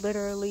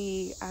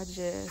literally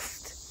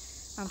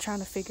I'm trying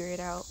to figure it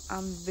out.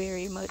 I'm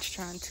very much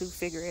trying to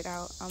figure it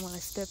out. I want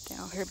to step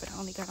down here, but I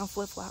only got on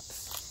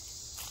flip-flops.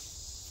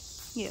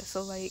 Yeah,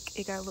 so like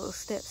it got little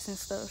steps and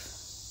stuff.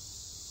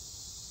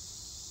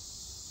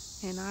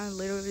 And I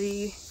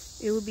literally,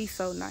 it would be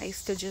so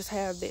nice to just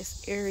have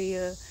this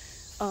area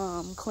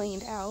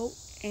cleaned out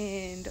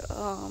and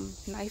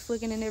nice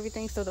looking and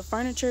everything. So the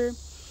furniture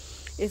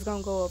is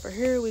gonna go over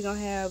here. We're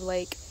gonna have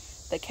like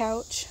the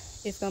couch,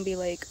 it's gonna be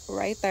like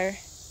right there.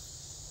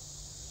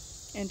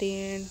 And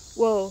then,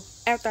 well,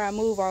 after I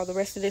move all the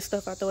rest of this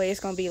stuff out the way, it's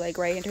gonna be like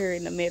right in here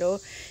in the middle.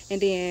 And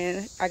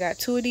then I got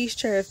 2 of these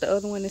chairs. The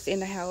other one is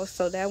in the house,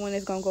 so that one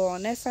is gonna go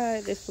on that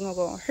side. This is gonna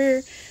go on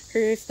here.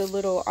 Here's the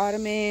little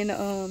ottoman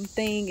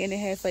thing, and it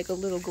has like a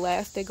little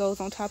glass that goes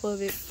on top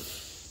of it,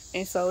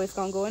 and so it's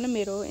gonna go in the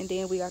middle. And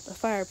then we got the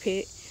fire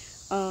pit.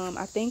 I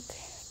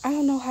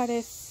don't know how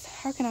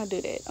can I do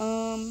that?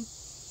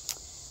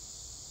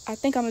 I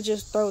think I'm gonna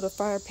just throw the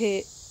fire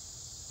pit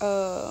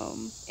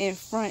in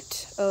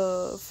front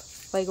of,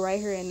 like right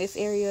here in this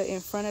area in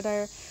front of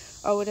there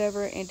or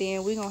whatever. And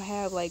then we're gonna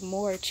have like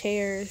more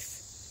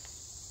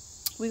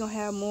chairs. We're gonna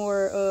have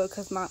more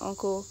because my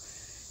uncle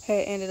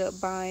had ended up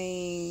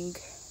buying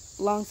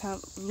long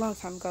time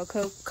ago,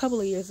 couple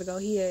of years ago,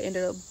 he had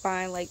ended up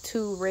buying like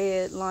 2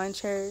 red lawn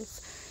chairs.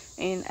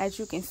 And as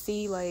you can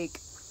see, like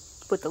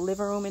with the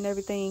living room and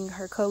everything,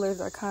 her colors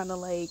are kind of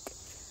like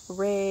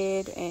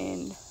red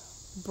and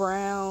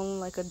brown,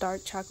 like a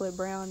dark chocolate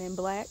brown and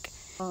black.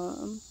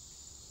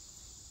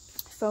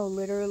 So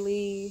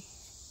literally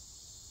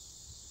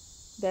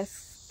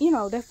that's, you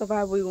know, that's the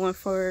vibe we want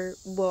for,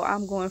 well,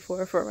 I'm going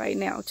for right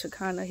now, to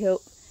kind of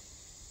help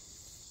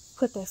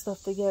put that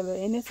stuff together.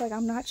 And it's like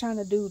I'm not trying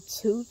to do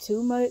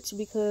too much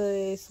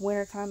because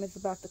wintertime is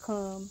about to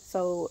come.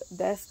 So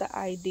that's the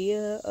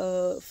idea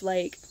of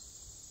like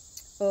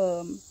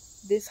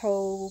this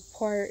whole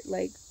part,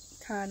 like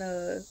kind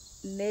of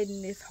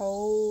netting this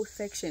whole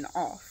section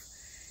off,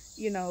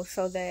 you know,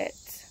 so that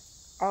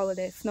all of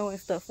that snow and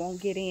stuff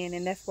won't get in.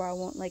 And that's why I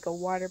want like a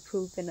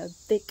waterproof and a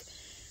thick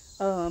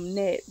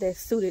net that's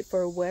suited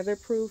for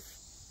weatherproof,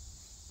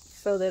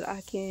 so that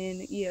I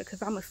can, yeah,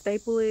 because I'm gonna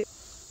staple it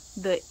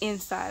the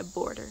inside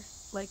border,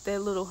 like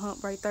that little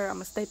hump right there. I'm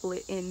gonna staple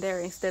it in there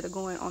instead of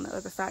going on the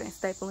other side and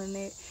stapling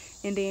it.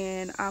 And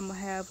then I'm gonna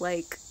have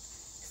like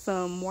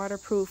some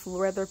waterproof,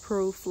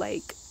 weatherproof,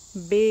 like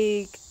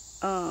big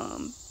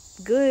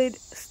good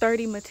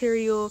sturdy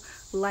material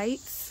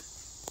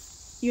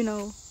lights, you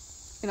know.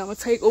 And I'm gonna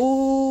take,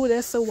 oh,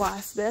 that's a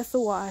wasp,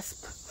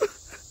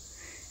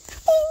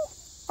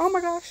 oh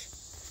my gosh,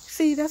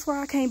 see, that's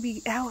why I can't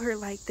be out here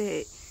like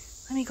that.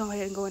 Let me go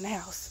ahead and go in the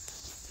house.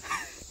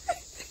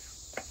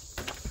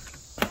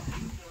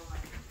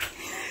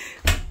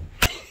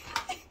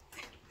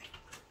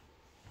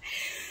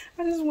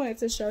 I just wanted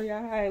to show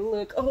y'all how it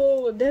look.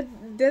 Oh,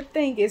 that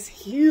thing is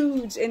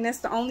huge, and that's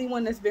the only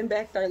one that's been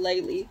back there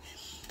lately,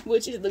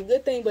 which is the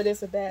good thing, but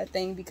it's a bad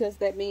thing because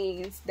that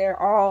means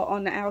they're all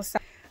on the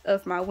outside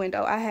of my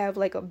window. I have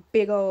like a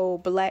big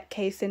old black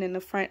casing in the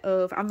front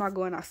of, I'm not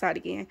going outside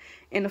again,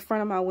 in the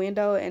front of my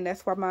window, and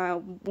that's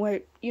why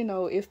you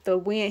know, if the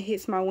wind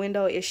hits my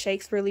window, it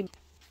shakes really,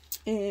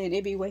 and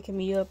it be waking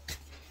me up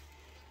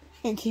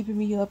and keeping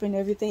me up and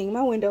everything.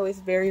 My window is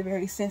very,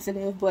 very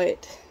sensitive,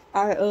 but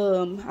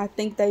I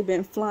think they've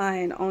been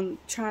flying on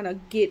trying to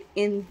get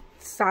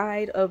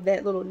inside of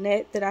that little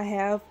net that I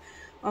have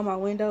on my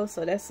window.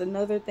 So that's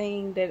another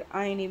thing that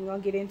I ain't even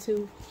gonna get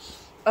into.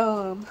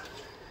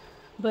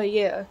 But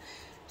yeah,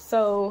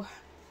 so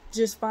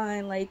just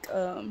find like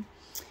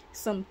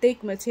some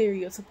thick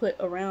material to put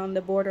around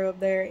the border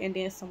of there, and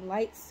then some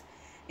lights,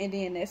 and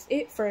then that's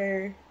it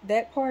for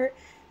that part.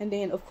 And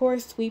then of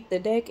course sweep the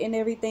deck and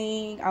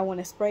everything. I want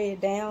to spray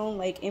it down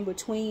like in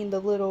between the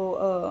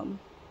little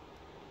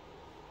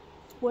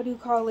what do you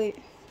call it,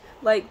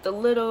 like the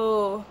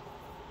little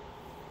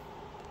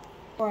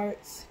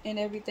parts and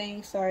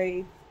everything.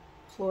 Sorry,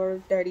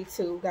 floor dirty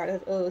too.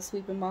 Gotta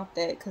sweep and mop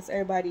that, because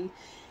everybody,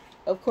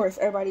 of course,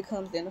 everybody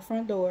comes in the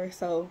front door,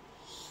 so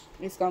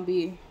it's gonna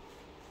be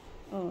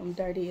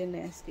dirty and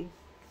nasty.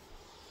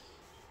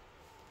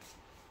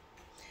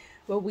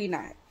 but we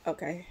not.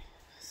 Okay.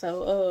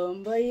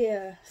 So, but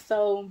yeah,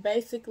 so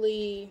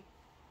basically,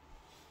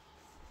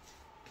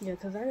 yeah,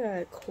 because I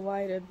got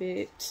quite a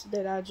bit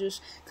that I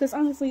just, because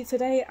honestly,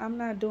 today I'm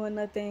not doing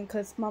nothing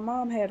because my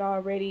mom had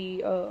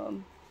already,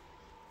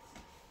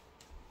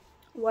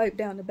 wiped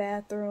down the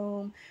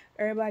bathroom.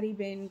 Everybody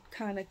been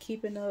kind of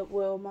keeping up.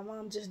 Well, my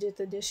mom just did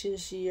the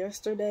dishes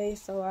yesterday,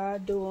 so I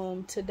do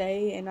them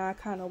today, and I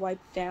kind of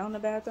wiped down the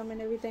bathroom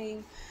and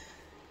everything.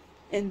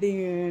 And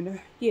then,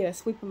 yeah,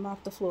 sweep them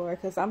off the floor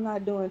because I'm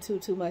not doing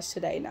too much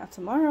today. Now,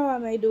 tomorrow I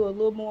may do a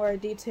little more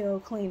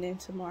detailed cleaning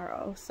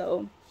tomorrow.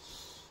 So,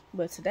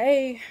 but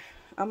today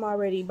I'm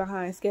already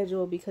behind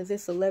schedule because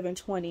it's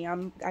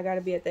 11:20. I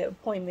gotta be at the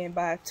appointment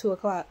by 2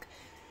 o'clock.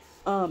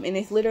 And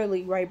it's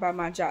literally right by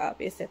my job.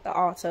 It's at the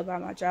altar by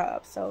my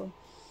job. So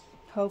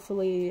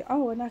hopefully,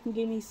 oh, and I can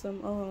give me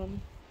some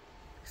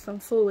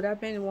food.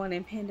 I've been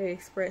wanting Panda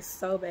Express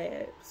so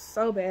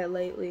bad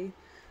lately.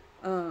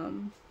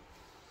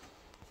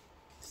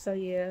 So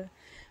yeah,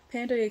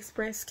 Panda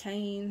Express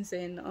canes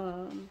and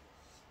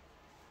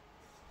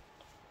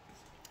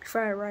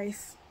fried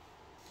rice.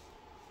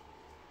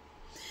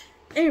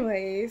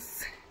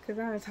 Anyways, because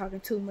I'm talking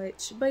too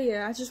much, but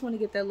yeah, I just want to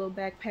get that little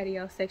back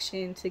patio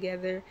section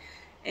together.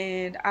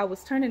 And I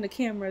was turning the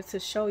camera to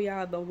show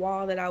y'all the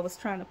wall that I was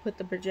trying to put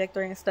the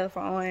projector and stuff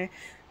on,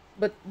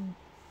 but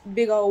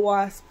big old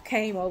wasp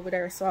came over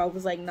there, so I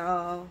was like,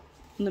 nah,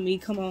 let me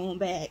come on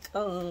back.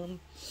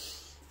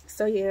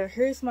 So yeah,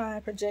 here's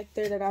my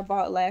projector that I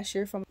bought last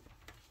year from.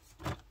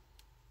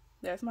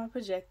 That's my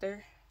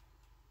projector.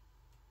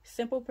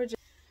 Simple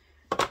projector.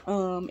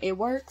 It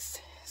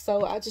works.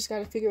 So I just got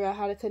to figure out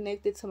how to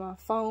connect it to my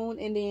phone,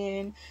 and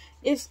then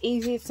it's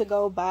easy to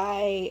go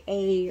buy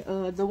a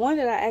the one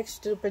that I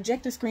actually, the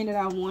projector screen that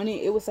I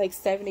wanted, it was like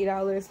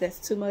 $70. That's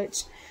too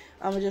much.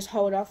 I'm gonna just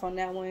hold off on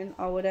that one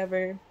or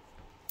whatever.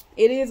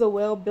 It is a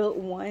well-built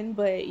one,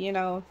 but you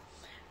know,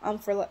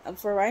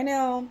 for right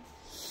now,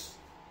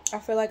 I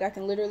feel like I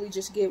can literally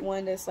just get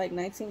one that's like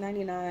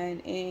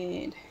 $19.99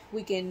 and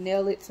we can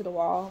nail it to the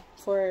wall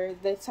for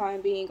the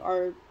time being,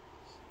 or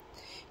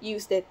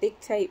use that thick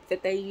tape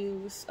that they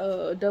use,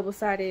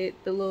 double-sided,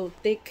 the little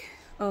thick,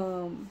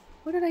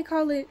 what do they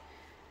call it?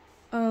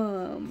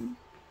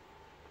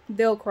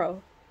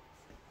 Velcro,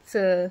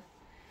 to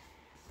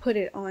put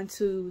it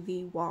onto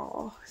the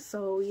wall.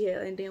 So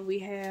yeah, and then we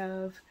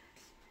have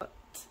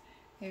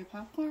a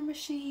popcorn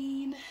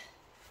machine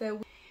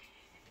that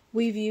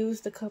we've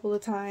used a couple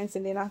of times,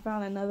 and then I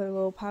found another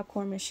little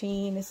popcorn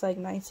machine. It's like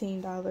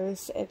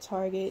 $19 at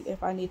Target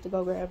if I need to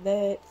go grab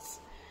that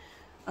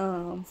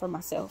for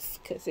myself,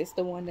 because it's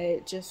the one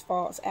that just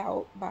falls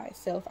out by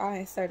itself. I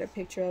insert a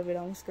picture of it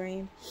on the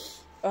screen.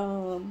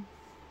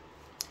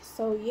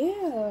 So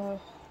yeah,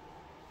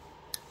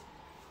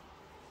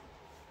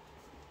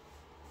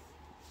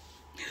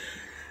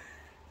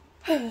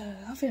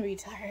 I'm gonna be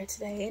tired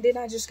today. And then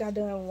I just got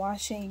done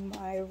washing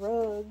my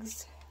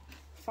rugs.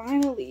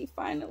 Finally,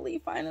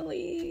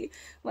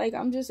 like,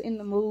 I'm just in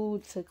the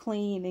mood to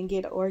clean and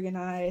get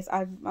organized.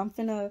 I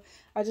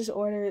just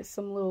ordered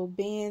some little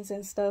bins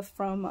and stuff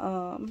from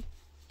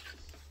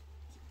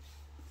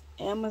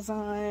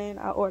Amazon.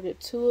 I ordered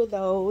 2 of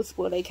those.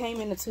 Well, they came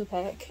in a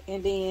 2-pack.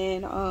 And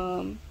then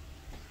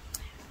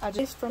I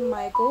just from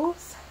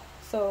Michael's.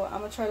 So I'm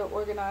gonna try to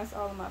organize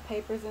all of my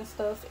papers and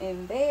stuff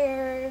in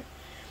there.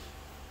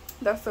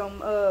 Got some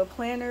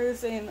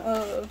planners and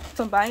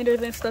some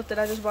binders and stuff that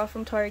I just bought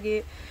from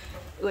Target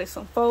with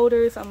some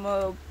folders. I'm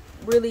gonna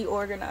really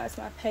organize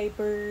my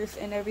papers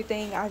and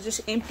everything. I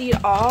just emptied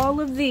all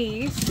of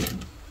these.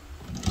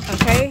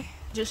 Okay,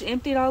 just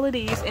emptied all of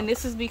these, and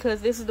this is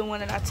because this is the one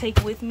that I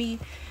take with me.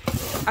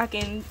 I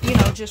can, you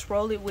know, just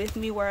roll it with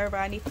me wherever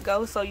I need to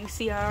go. So you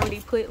see I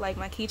already put like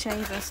my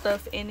keychains and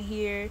stuff in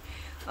here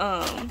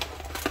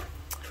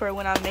for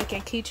when I'm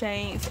making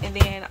keychains. And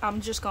then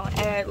I'm just gonna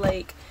add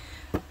like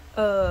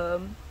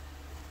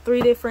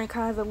 3 different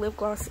kinds of lip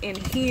gloss in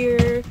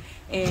here,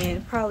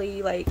 and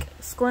probably like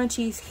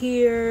scrunchies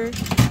here.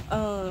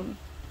 And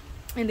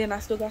then I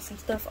still got some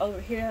stuff over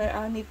here.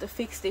 I need to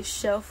fix this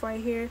shelf right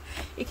here.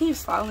 It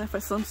keeps falling for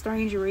some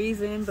strange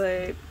reason,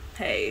 but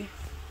hey,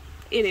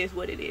 it is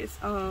what it is.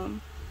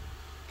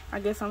 I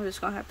guess I'm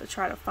just gonna have to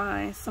try to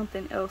find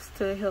something else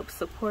to help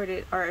support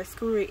it, or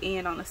screw it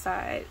in on the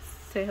sides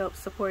to help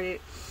support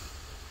it.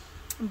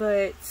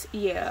 But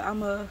yeah, I'm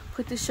gonna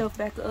put this shelf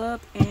back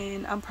up,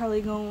 and I'm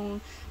probably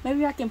gonna,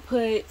 maybe I can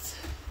put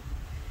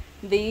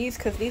these,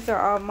 because these are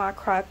all my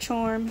crop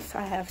charms.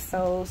 I have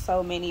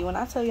so many. When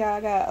I tell y'all, I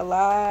got a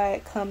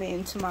lot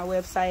coming to my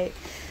website.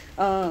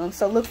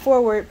 So look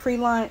forward,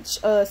 pre-launch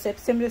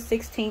September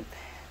 16th,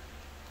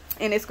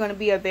 and it's gonna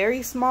be a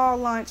very small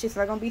launch. It's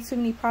not gonna be too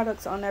many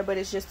products on there, but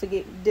it's just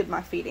to dip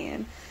my feet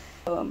in,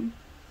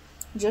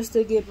 just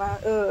to get my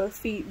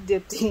feet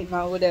dipped in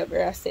or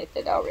whatever. I said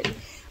that already.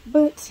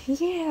 But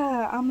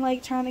yeah, I'm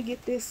like trying to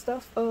get this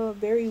stuff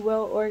very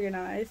well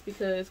organized,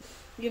 because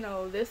you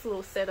know, this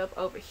little setup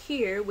over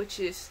here, which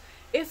is,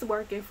 it's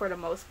working for the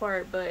most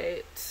part,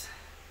 but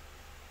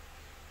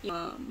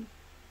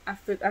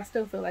I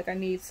still feel like I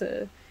need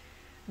to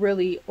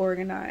really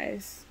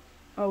organized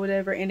or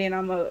whatever. And then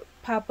I'm gonna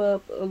pop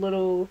up a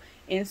little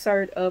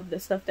insert of the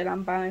stuff that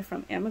I'm buying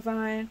from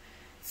Amazon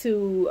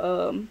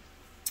to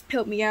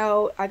help me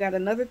out. I got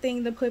another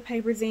thing to put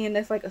papers in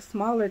that's like a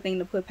smaller thing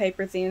to put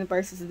papers in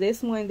versus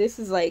this one. This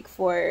is like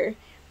for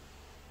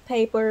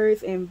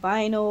papers and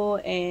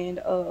vinyl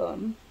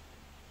and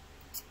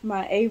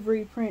my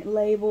Avery print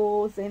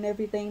labels and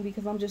everything,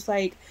 because I'm just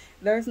like,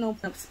 there's no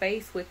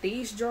space with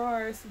these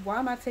drawers. Why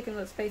am I taking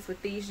up space with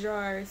these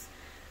drawers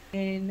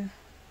and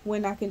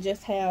when I can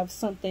just have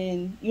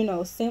something, you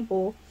know,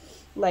 simple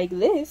like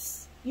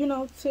this, you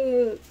know,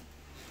 to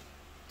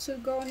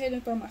go ahead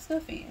and throw my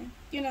stuff in,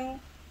 you know,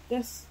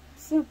 that's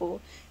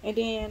simple. And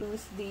then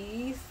with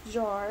these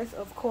jars,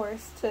 of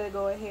course, to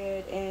go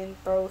ahead and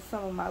throw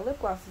some of my lip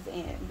glosses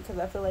in, because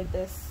I feel like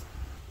that's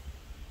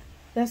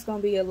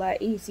gonna be a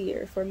lot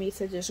easier for me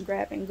to just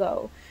grab and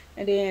go.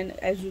 And then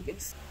as you can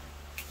see,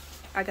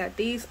 I got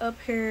these up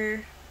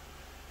here,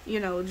 you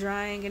know,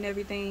 drying and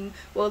everything.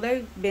 Well,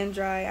 they've been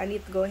dry. I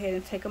need to go ahead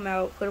and take them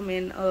out, put them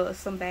in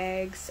some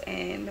bags,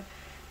 and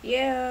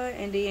yeah.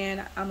 And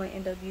then I'm gonna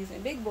end up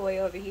using Big Boy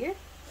over here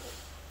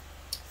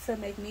to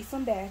make me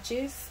some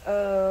batches.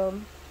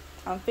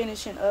 I'm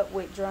finishing up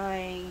with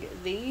drying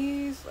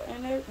these,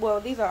 and well,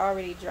 these are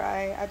already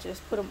dry. I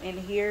just put them in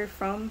here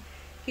from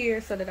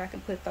here so that I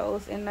can put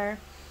those in there.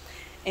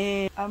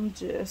 And I'm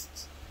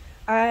just,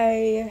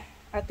 I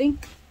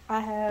think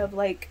I have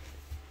like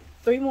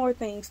 3 more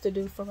things to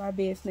do for my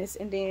business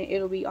and then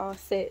it'll be all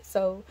set.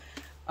 So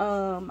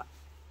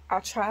I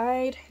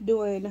tried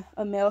doing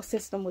a mail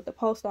system with the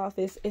post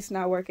office. It's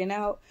not working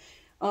out.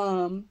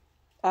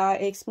 I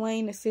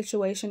explained the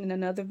situation in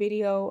another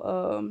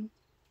video,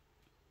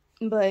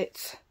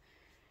 but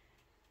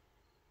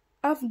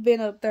I've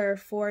been up there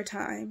 4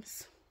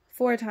 times.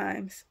 4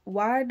 times.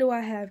 Why do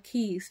I have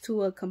keys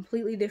to a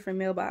completely different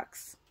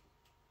mailbox?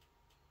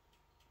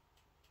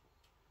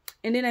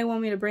 And then they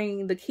want me to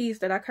bring the keys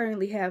that I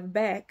currently have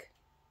back,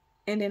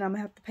 and then I'm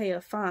gonna have to pay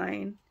a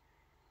fine.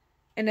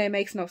 And that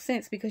makes no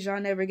sense because y'all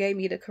never gave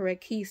me the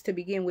correct keys to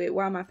begin with.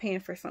 Why am I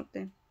paying for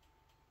something?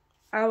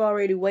 I've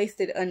already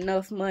wasted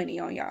enough money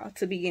on y'all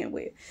to begin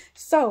with.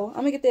 So I'm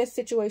gonna get that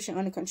situation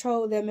under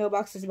control. That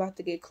mailbox is about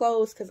to get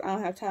closed because I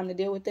don't have time to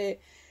deal with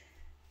it.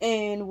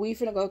 And we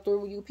finna go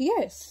through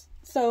UPS.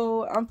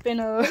 So I'm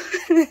finna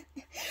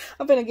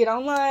I'm finna get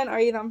online, or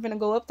either I'm finna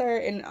go up there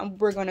and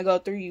we're gonna go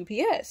through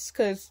UPS,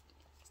 because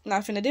I'm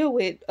not finna deal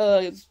with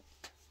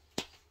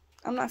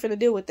I'm not finna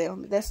deal with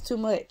them. That's too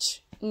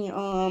much.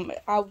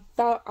 I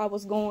thought I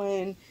was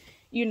going,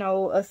 you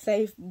know,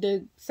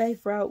 the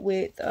safe route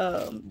with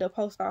the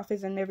post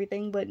office and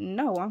everything, but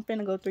no, I'm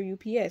finna go through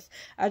UPS.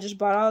 I just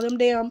bought all them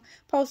damn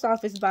post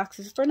office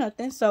boxes for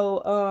nothing.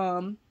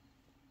 So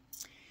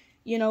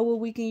you know what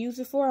we can use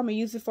it for? I'm gonna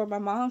use it for my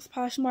mom's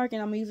Poshmark,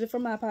 and I'm gonna use it for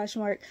my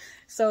Poshmark.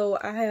 So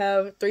I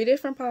have 3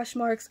 different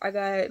Poshmarks. I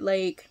got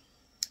like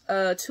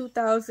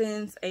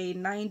 2000s, a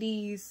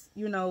 90s,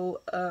 you know,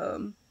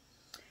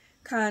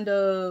 kind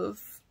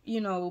of, you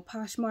know,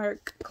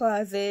 Poshmark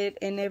closet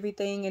and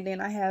everything. And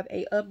then I have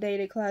a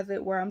updated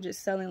closet where I'm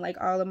just selling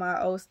like all of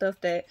my old stuff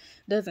that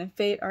doesn't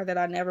fit or that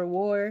I never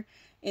wore.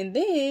 And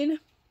then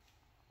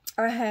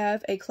I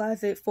have a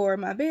closet for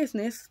my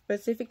business,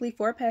 specifically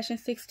for Passion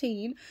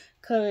 16,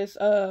 because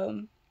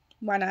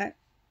why not,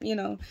 you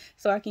know,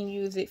 so I can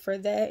use it for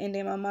that. And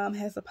then my mom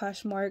has a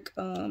Poshmark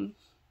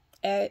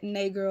at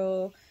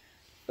Negro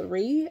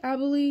 3, I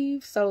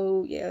believe.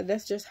 So yeah,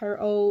 that's just her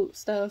old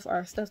stuff,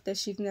 or stuff that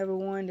she's never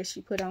worn that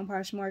she put on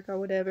Poshmark or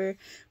whatever,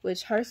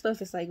 which her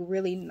stuff is like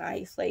really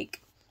nice,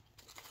 like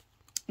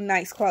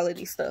nice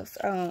quality stuff.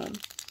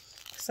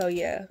 So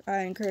yeah, I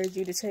encourage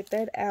you to check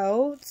that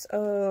out.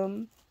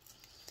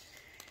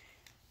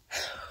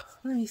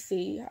 Let me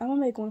see. I'm gonna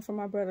make one for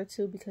my brother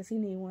too, because he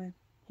need one.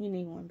 He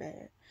need one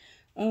bad.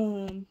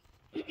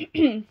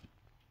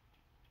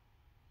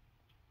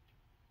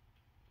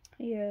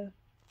 Yeah,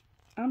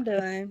 I'm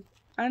done.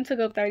 I took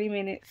up 30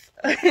 minutes.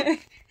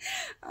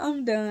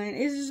 I'm done.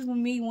 It's just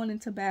me wanting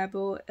to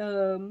babble.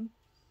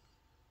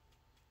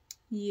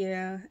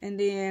 Yeah, and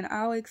then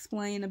I'll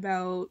explain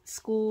about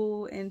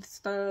school and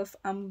stuff.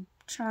 I'm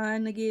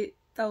trying to get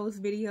those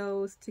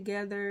videos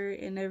together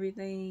and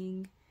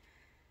everything.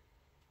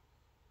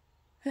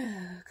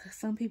 Because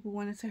some people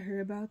wanted to hear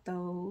about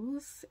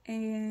those.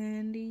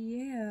 And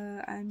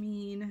yeah, I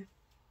mean,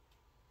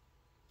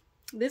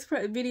 this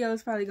video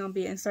is probably going to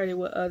be inserted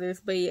with others.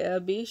 But yeah,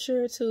 be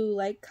sure to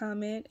like,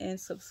 comment, and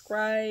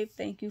subscribe.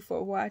 Thank you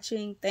for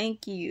watching.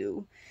 Thank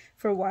you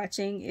for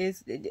watching.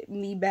 Is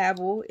me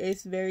babble.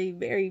 It's very,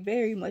 very,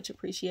 very much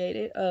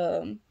appreciated.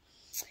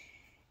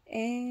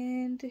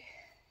 And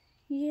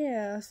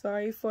yeah,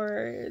 sorry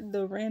for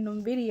the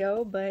random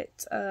video,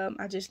 but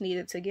I just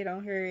needed to get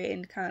on here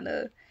and kind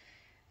of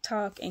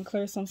talk and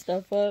clear some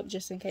stuff up,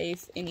 just in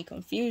case any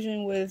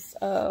confusion was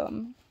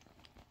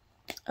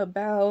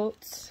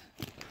about.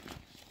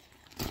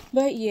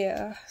 But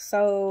yeah,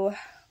 so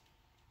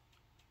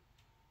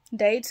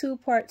day 2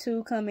 part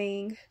 2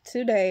 coming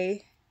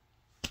today.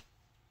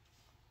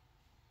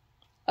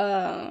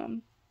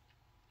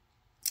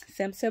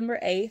 September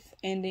 8th,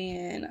 and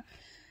then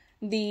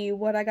the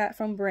what I got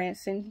from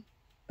Branson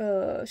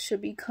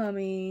should be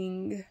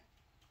coming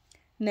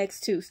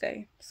next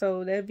Tuesday.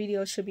 So that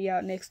video should be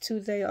out next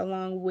Tuesday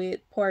along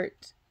with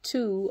part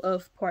 2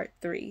 of part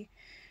 3.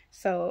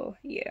 So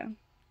yeah.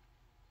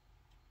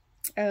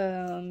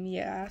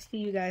 Yeah, I'll see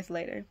you guys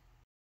later.